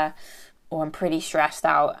water, or I'm pretty stressed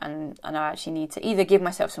out and I actually need to either give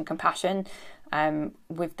myself some compassion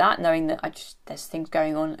with that, knowing that there's things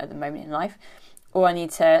going on at the moment in life, or I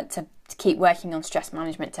need to keep working on stress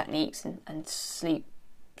management techniques and sleep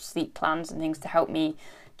plans and things to help me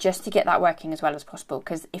just to get that working as well as possible.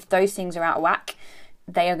 Because if those things are out of whack,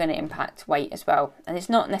 they are going to impact weight as well. And it's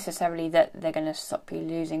not necessarily that they're going to stop you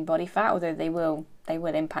losing body fat, although they will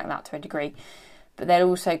impact that to a degree. But they'll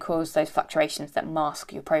also cause those fluctuations that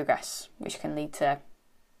mask your progress, which can lead to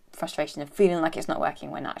frustration and feeling like it's not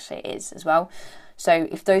working when actually it is as well. So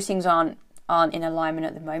if those things aren't in alignment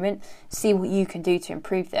at the moment, see what you can do to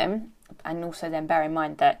improve them, and also then bear in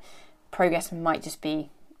mind that progress might just be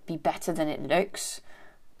better than it looks.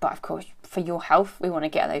 But of course, for your health, we want to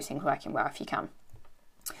get those things working well if you can.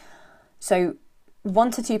 So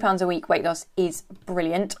 1 to 2 pounds a week weight loss is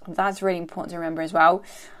brilliant. That's really important to remember as well.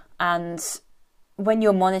 And when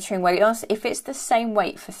you're monitoring weight loss, if it's the same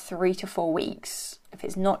weight for 3 to 4 weeks, if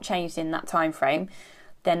it's not changed in that time frame,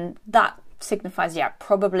 then that signifies,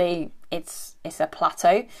 probably it's a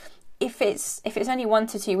plateau. If it's only 1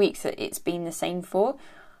 to 2 weeks that it's been the same for,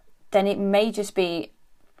 then it may just be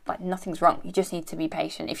like nothing's wrong. You just need to be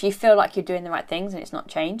patient. If you feel like you're doing the right things and it's not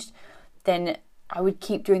changed, then I would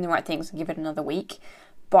keep doing the right things and give it another week.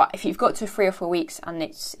 But if you've got to 3 or 4 weeks and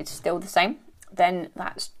it's still the same, then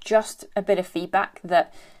that's just a bit of feedback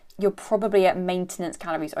that you're probably at maintenance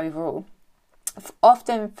calories overall.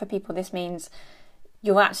 Often for people, this means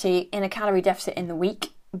you're actually in a calorie deficit in the week,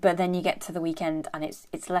 but then you get to the weekend and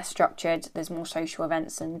it's less structured. There's more social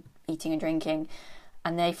events and eating and drinking,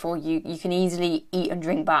 and therefore you can easily eat and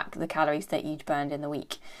drink back the calories that you'd burned in the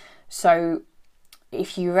week. So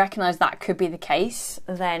if you recognise that could be the case,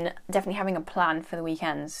 then definitely having a plan for the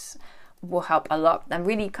weekends will help a lot, and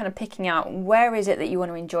really kind of picking out where is it that you want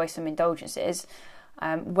to enjoy some indulgences.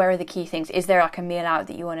 Where are the key things? Is there like a meal out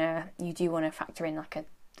that you do want to factor in, like a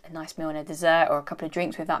nice meal and a dessert or a couple of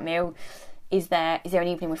drinks with that meal? Is there an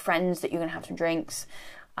evening with friends that you're going to have some drinks?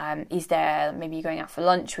 Is there maybe you're going out for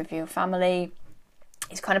lunch with your family?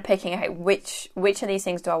 It's kind of picking out which of these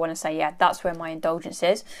things do I want to say, that's where my indulgence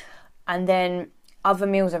is. And then other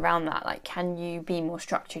meals around that, like can you be more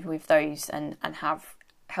structured with those and have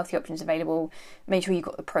healthy options available? Make sure you've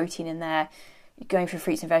got the protein in there. You're going for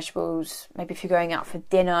fruits and vegetables. Maybe if you're going out for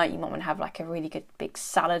dinner, you might want to have like a really good big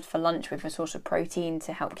salad for lunch with a source of protein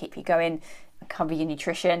to help keep you going and cover your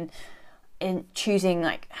nutrition. In choosing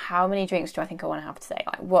like how many drinks do I think I want to have today?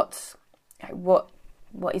 Like what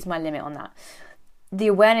is my limit on that? The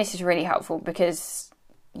awareness is really helpful because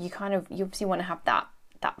you obviously want to have that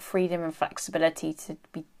freedom and flexibility to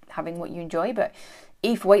be having what you enjoy. But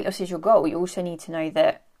if weight loss is your goal, you also need to know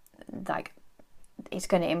that like it's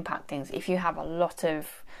going to impact things. If you have a lot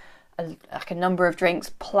of a number of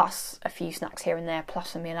drinks plus a few snacks here and there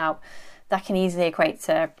plus a meal out, that can easily equate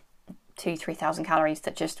to 2,000-3,000 calories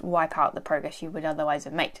that just wipe out the progress you would otherwise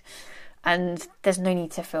have made. And there's no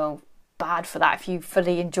need to feel bad for that. If you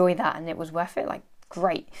fully enjoy that and it was worth it, like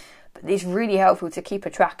great. But it's really helpful to keep a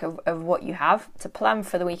track of what you have, to plan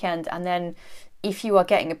for the weekend, and then if you are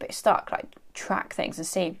getting a bit stuck, like track things and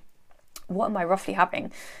see, what am I roughly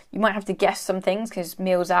having? You might have to guess some things because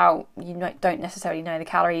meals out, you don't necessarily know the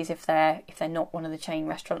calories if they're not one of the chain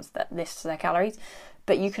restaurants that lists their calories.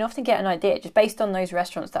 But you can often get an idea just based on those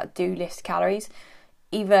restaurants that do list calories,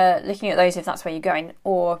 either looking at those if that's where you're going,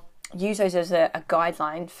 or use those as a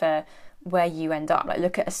guideline for where you end up. Like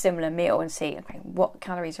look at a similar meal and see, okay, what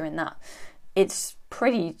calories are in that. It's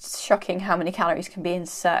pretty shocking how many calories can be in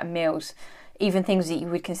certain meals, even things that you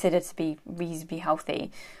would consider to be reasonably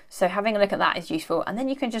healthy. So having a look at that is useful. And then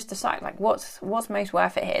you can just decide, like, what's most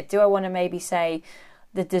worth it here? Do I want to maybe say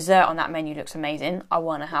the dessert on that menu looks amazing, I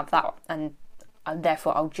want to have that, and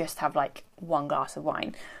therefore I'll just have like one glass of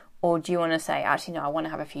wine? Or do you want to say, actually, no, I want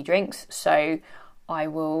to have a few drinks, so I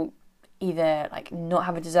will either like not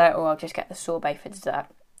have a dessert, or I'll just get the sorbet for dessert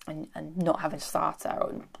and not have a starter,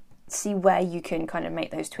 or see where you can kind of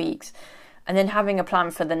make those tweaks. And then having a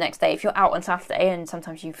plan for the next day. If you're out on Saturday and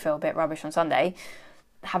sometimes you feel a bit rubbish on Sunday,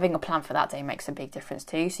 having a plan for that day makes a big difference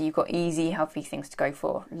too. So you've got easy, healthy things to go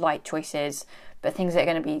for, light choices, but things that are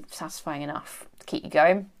going to be satisfying enough to keep you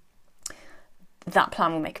going. That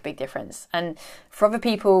plan will make a big difference. And for other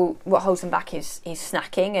people, what holds them back is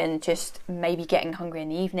snacking and just maybe getting hungry in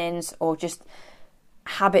the evenings, or just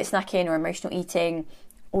habit snacking or emotional eating,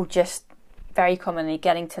 or just very commonly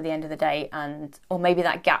getting to the end of the day or maybe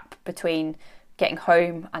that gap between getting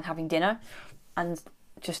home and having dinner and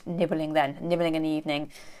just nibbling in the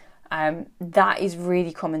evening. That is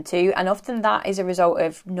really common too, and often that is a result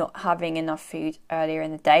of not having enough food earlier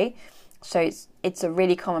in the day. So it's a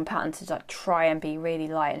really common pattern to like try and be really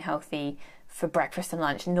light and healthy for breakfast and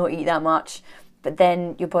lunch, not eat that much, but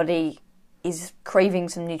then your body is craving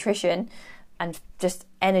some nutrition and just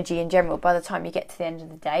energy in general by the time you get to the end of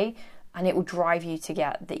the day, and it will drive you to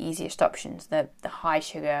get the easiest options, the high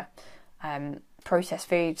sugar processed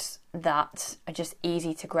foods that are just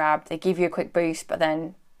easy to grab. They give you a quick boost, but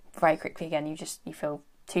then very quickly again you feel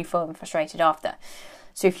too full and frustrated after.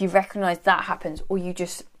 So if you recognise that happens, or you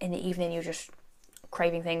just in the evening you're just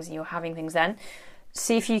craving things and you're having things, then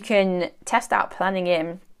see if you can test out planning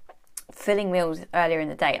in filling meals earlier in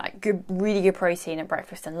the day, like really good protein at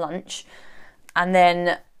breakfast and lunch, and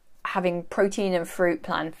then having protein and fruit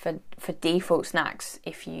planned for default snacks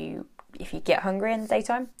if you get hungry in the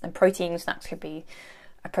daytime. And protein snacks could be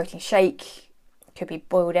a protein shake, could be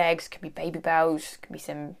boiled eggs, could be Baby Bells, could be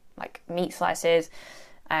some like meat slices,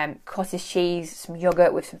 cottage cheese, some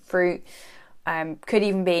yogurt with some fruit, could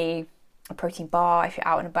even be a protein bar if you're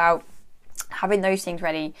out and about. Having those things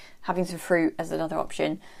ready, having some fruit as another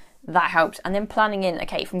option, that helps. And then planning in,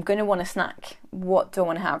 okay, if I'm going to want a snack, what do I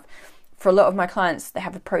want to have? For a lot of my clients, they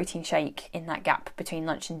have a protein shake in that gap between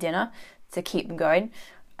lunch and dinner to keep them going.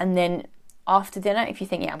 And then after dinner, if you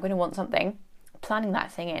think, yeah, I'm going to want something, planning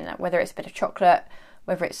that thing in, whether it's a bit of chocolate,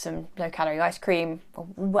 whether it's some low-calorie ice cream, or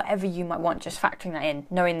whatever you might want, just factoring that in,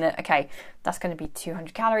 knowing that, okay, that's going to be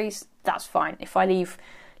 200 calories, that's fine. If I leave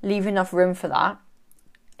enough room for that,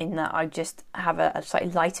 in that I just have a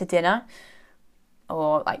slightly lighter dinner,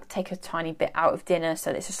 or like take a tiny bit out of dinner so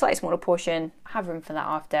that it's a slightly smaller portion, have room for that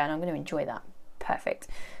after, and I'm going to enjoy that. Perfect.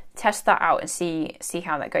 Test that out and see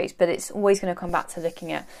how that goes. But it's always going to come back to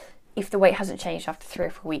looking at, if the weight hasn't changed after 3 or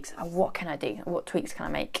 4 weeks, what can I do? What tweaks can I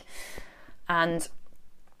make? And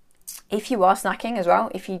if you are snacking as well,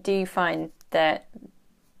 if you do find that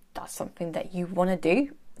that's something that you want to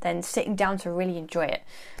do, then sitting down to really enjoy it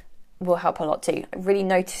will help a lot too. Really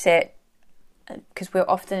notice it, because we're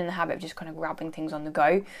often in the habit of just kind of grabbing things on the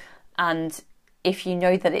go. And if you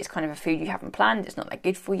know that it's kind of a food you haven't planned, it's not that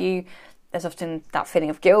good for you, there's often that feeling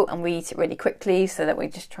of guilt, and we eat it really quickly so that we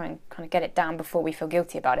just try and kind of get it down before we feel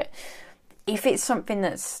guilty about it. If it's something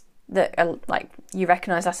that like you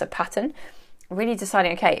recognise that's a pattern, really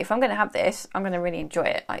deciding, okay, if I'm going to have this, I'm going to really enjoy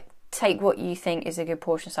it. Like, take what you think is a good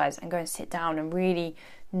portion size and go and sit down and really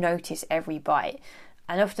notice every bite.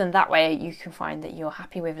 And often that way you can find that you're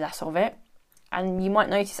happy with less of it. And you might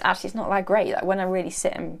notice, actually, it's not that great. Like, when I really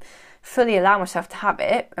sit and fully allow myself to have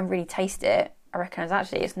it and really taste it, I recognise,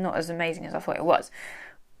 actually, it's not as amazing as I thought it was.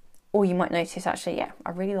 Or you might notice, actually, yeah,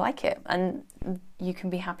 I really like it. And you can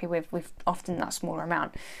be happy with often that smaller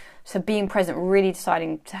amount. So being present, really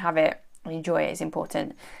deciding to have it and enjoy it is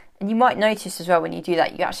important. And you might notice as well when you do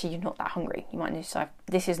that, you're not that hungry. You might notice,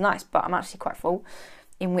 this is nice, but I'm actually quite full.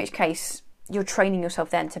 In which case, you're training yourself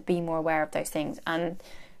then to be more aware of those things. And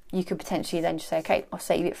you could potentially then just say, okay, I'll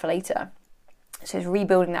save it for later. So it's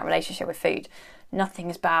rebuilding that relationship with food. Nothing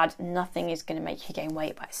is bad. Nothing is going to make you gain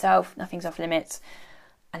weight by itself. Nothing's off limits.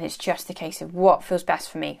 And it's just a case of what feels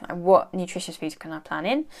best for me and what nutritious foods can I plan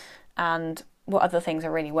in, and what other things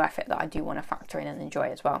are really worth it that I do want to factor in and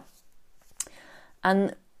enjoy as well.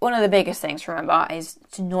 And one of the biggest things to remember is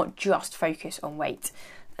to not just focus on weight.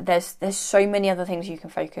 There's so many other things you can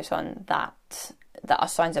focus on that are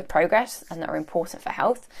signs of progress and that are important for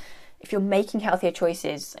health. If you're making healthier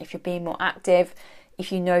choices, if you're being more active,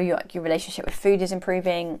 if you know your relationship with food is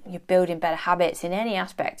improving, you're building better habits in any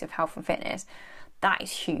aspect of health and fitness, that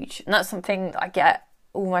is huge. And that's something that I get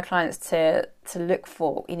all my clients to look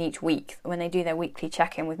for in each week when they do their weekly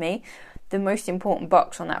check-in with me. The most important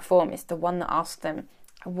box on that form is the one that asks them,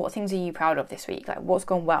 what things are you proud of this week? Like, what's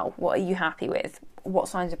gone well? What are you happy with? What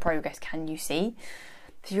signs of progress can you see?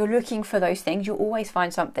 So you're looking for those things, you'll always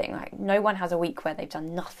find something. Like, no one has a week where they've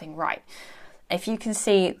done nothing right. If you can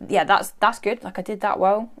see, yeah, that's good. Like, I did that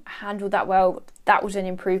well, I handled that well, that was an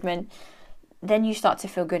improvement. Then you start to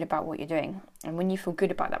feel good about what you're doing. And when you feel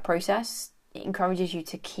good about that process, it encourages you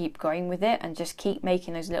to keep going with it and just keep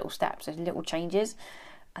making those little steps, those little changes.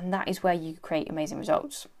 And that is where you create amazing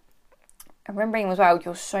results. And remembering as well,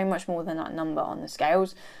 you're so much more than that number on the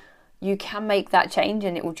scales. You can make that change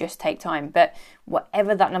and it will just take time. But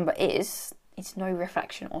whatever that number is, it's no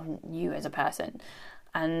reflection on you as a person.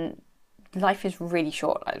 And life is really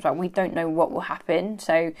short. Like, we don't know what will happen.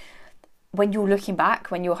 So when you're looking back,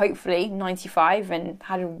 when you're hopefully 95 and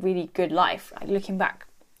had a really good life, like, looking back,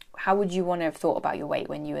 how would you want to have thought about your weight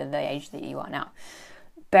when you were the age that you are now?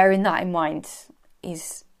 Bearing that in mind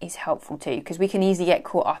is helpful too, because we can easily get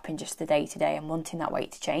caught up in just the day-to-day and wanting that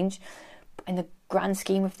weight to change. But in the grand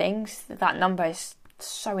scheme of things, that number is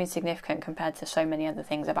so insignificant compared to so many other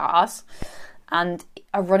things about us. And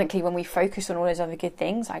ironically, when we focus on all those other good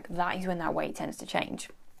things, like, that is when that weight tends to change.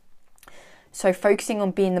 So focusing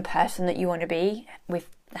on being the person that you want to be with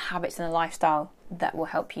the habits and the lifestyle that will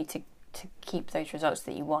help you to keep those results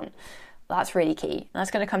that you want, that's really key. And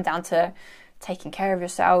that's going to come down to taking care of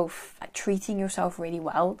yourself, like, treating yourself really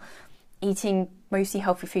well, eating mostly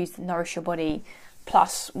healthy foods that nourish your body,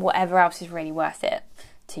 plus whatever else is really worth it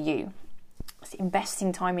to you. It's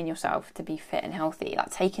investing time in yourself to be fit and healthy,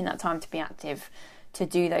 like taking that time to be active, to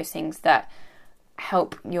do those things that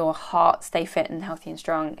help your heart stay fit and healthy and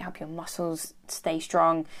strong, help your muscles stay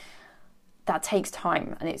strong. That takes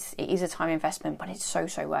time, and it is a time investment, but it's so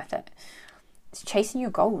worth it. It's chasing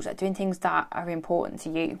your goals, like doing things that are important to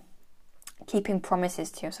you, keeping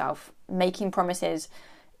promises to yourself, making promises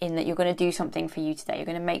in that you're going to do something for you today. You're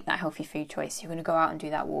going to make that healthy food choice. You're going to go out and do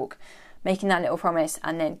that walk. Making that little promise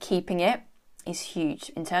and then keeping it is huge.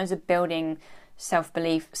 In terms of building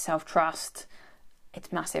self-belief, self-trust,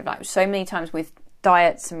 it's massive. Like, so many times with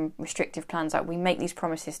diets and restrictive plans, like, we make these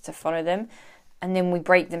promises to follow them and then we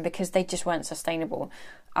break them because they just weren't sustainable.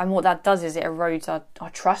 And what that does is it erodes our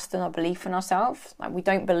trust and our belief in ourselves. Like, we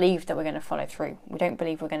don't believe that we're going to follow through. We don't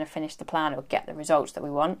believe we're going to finish the plan or get the results that we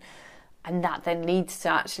want. And that then leads to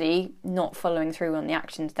actually not following through on the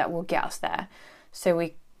actions that will get us there. So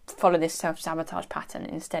we follow this self-sabotage pattern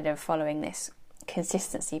instead of following this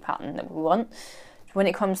consistency pattern that we want. When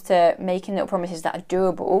it comes to making little promises that are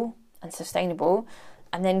doable and sustainable,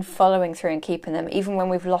 and then following through and keeping them, even when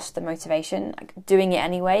we've lost the motivation, like doing it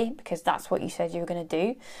anyway, because that's what you said you were going to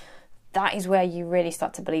do, that is where you really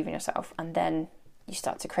start to believe in yourself. And then you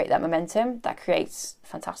start to create that momentum that creates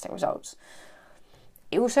fantastic results.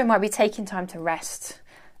 It also might be taking time to rest.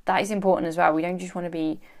 That is important as well. We don't just want to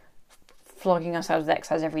be flogging ourselves with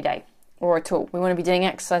exercise every day or at all. We want to be doing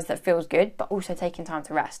exercise that feels good, but also taking time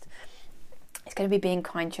to rest. It's going to be being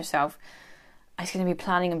kind to yourself. It's going to be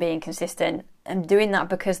planning and being consistent and doing that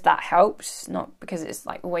because that helps, not because it's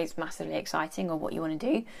like always massively exciting or what you want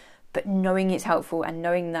to do, but knowing it's helpful and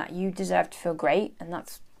knowing that you deserve to feel great, and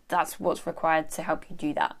that's what's required to help you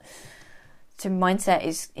do that. So mindset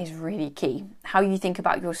is really key. How you think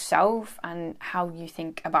about yourself and how you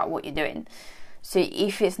think about what you're doing. So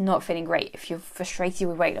if it's not feeling great, if you're frustrated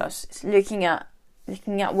with weight loss, it's looking at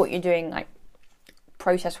what you're doing, like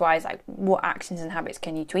process-wise, like what actions and habits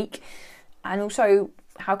can you tweak, and also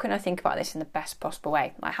how can I think about this in the best possible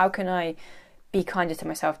way? Like, how can I be kinder to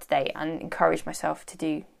myself today and encourage myself to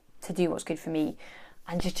do what's good for me,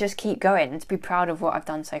 and just keep going and to be proud of what I've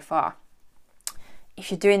done so far. If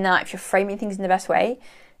you're doing that, if you're framing things in the best way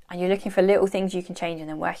and you're looking for little things you can change and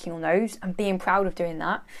then working on those and being proud of doing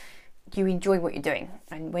that, you enjoy what you're doing.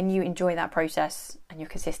 And when you enjoy that process and you're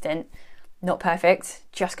consistent, not perfect,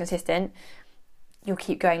 just consistent, you'll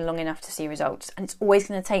keep going long enough to see results. And it's always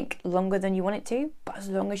going to take longer than you want it to, but as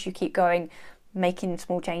long as you keep going, making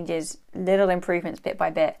small changes, little improvements bit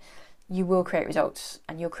by bit, you will create results,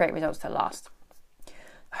 and you'll create results that last.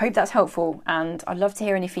 I hope that's helpful, and I'd love to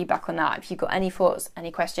hear any feedback on that. If you've got any thoughts,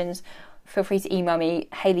 any questions, feel free to email me,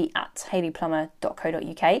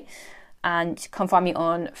 hayley@hayleyplummer.co.uk, and come find me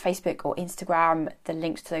on Facebook or Instagram. The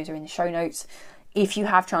links to those are in the show notes. if you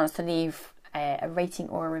have a chance to leave a rating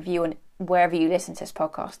or a review on wherever you listen to this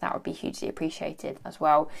podcast, that would be hugely appreciated as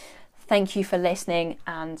well. Thank you for listening,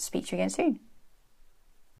 and speak to you again soon.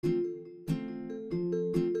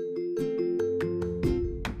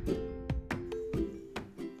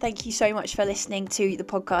 Thank you so much for listening to the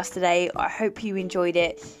podcast today. I hope you enjoyed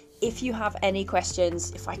it. If you have any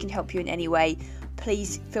questions, if I can help you in any way,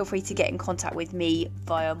 please feel free to get in contact with me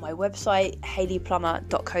via my website,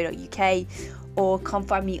 hayleyplummer.co.uk, or come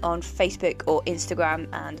find me on Facebook or Instagram,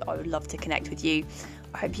 and I would love to connect with you.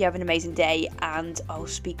 I hope you have an amazing day, and I'll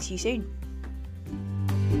speak to you soon.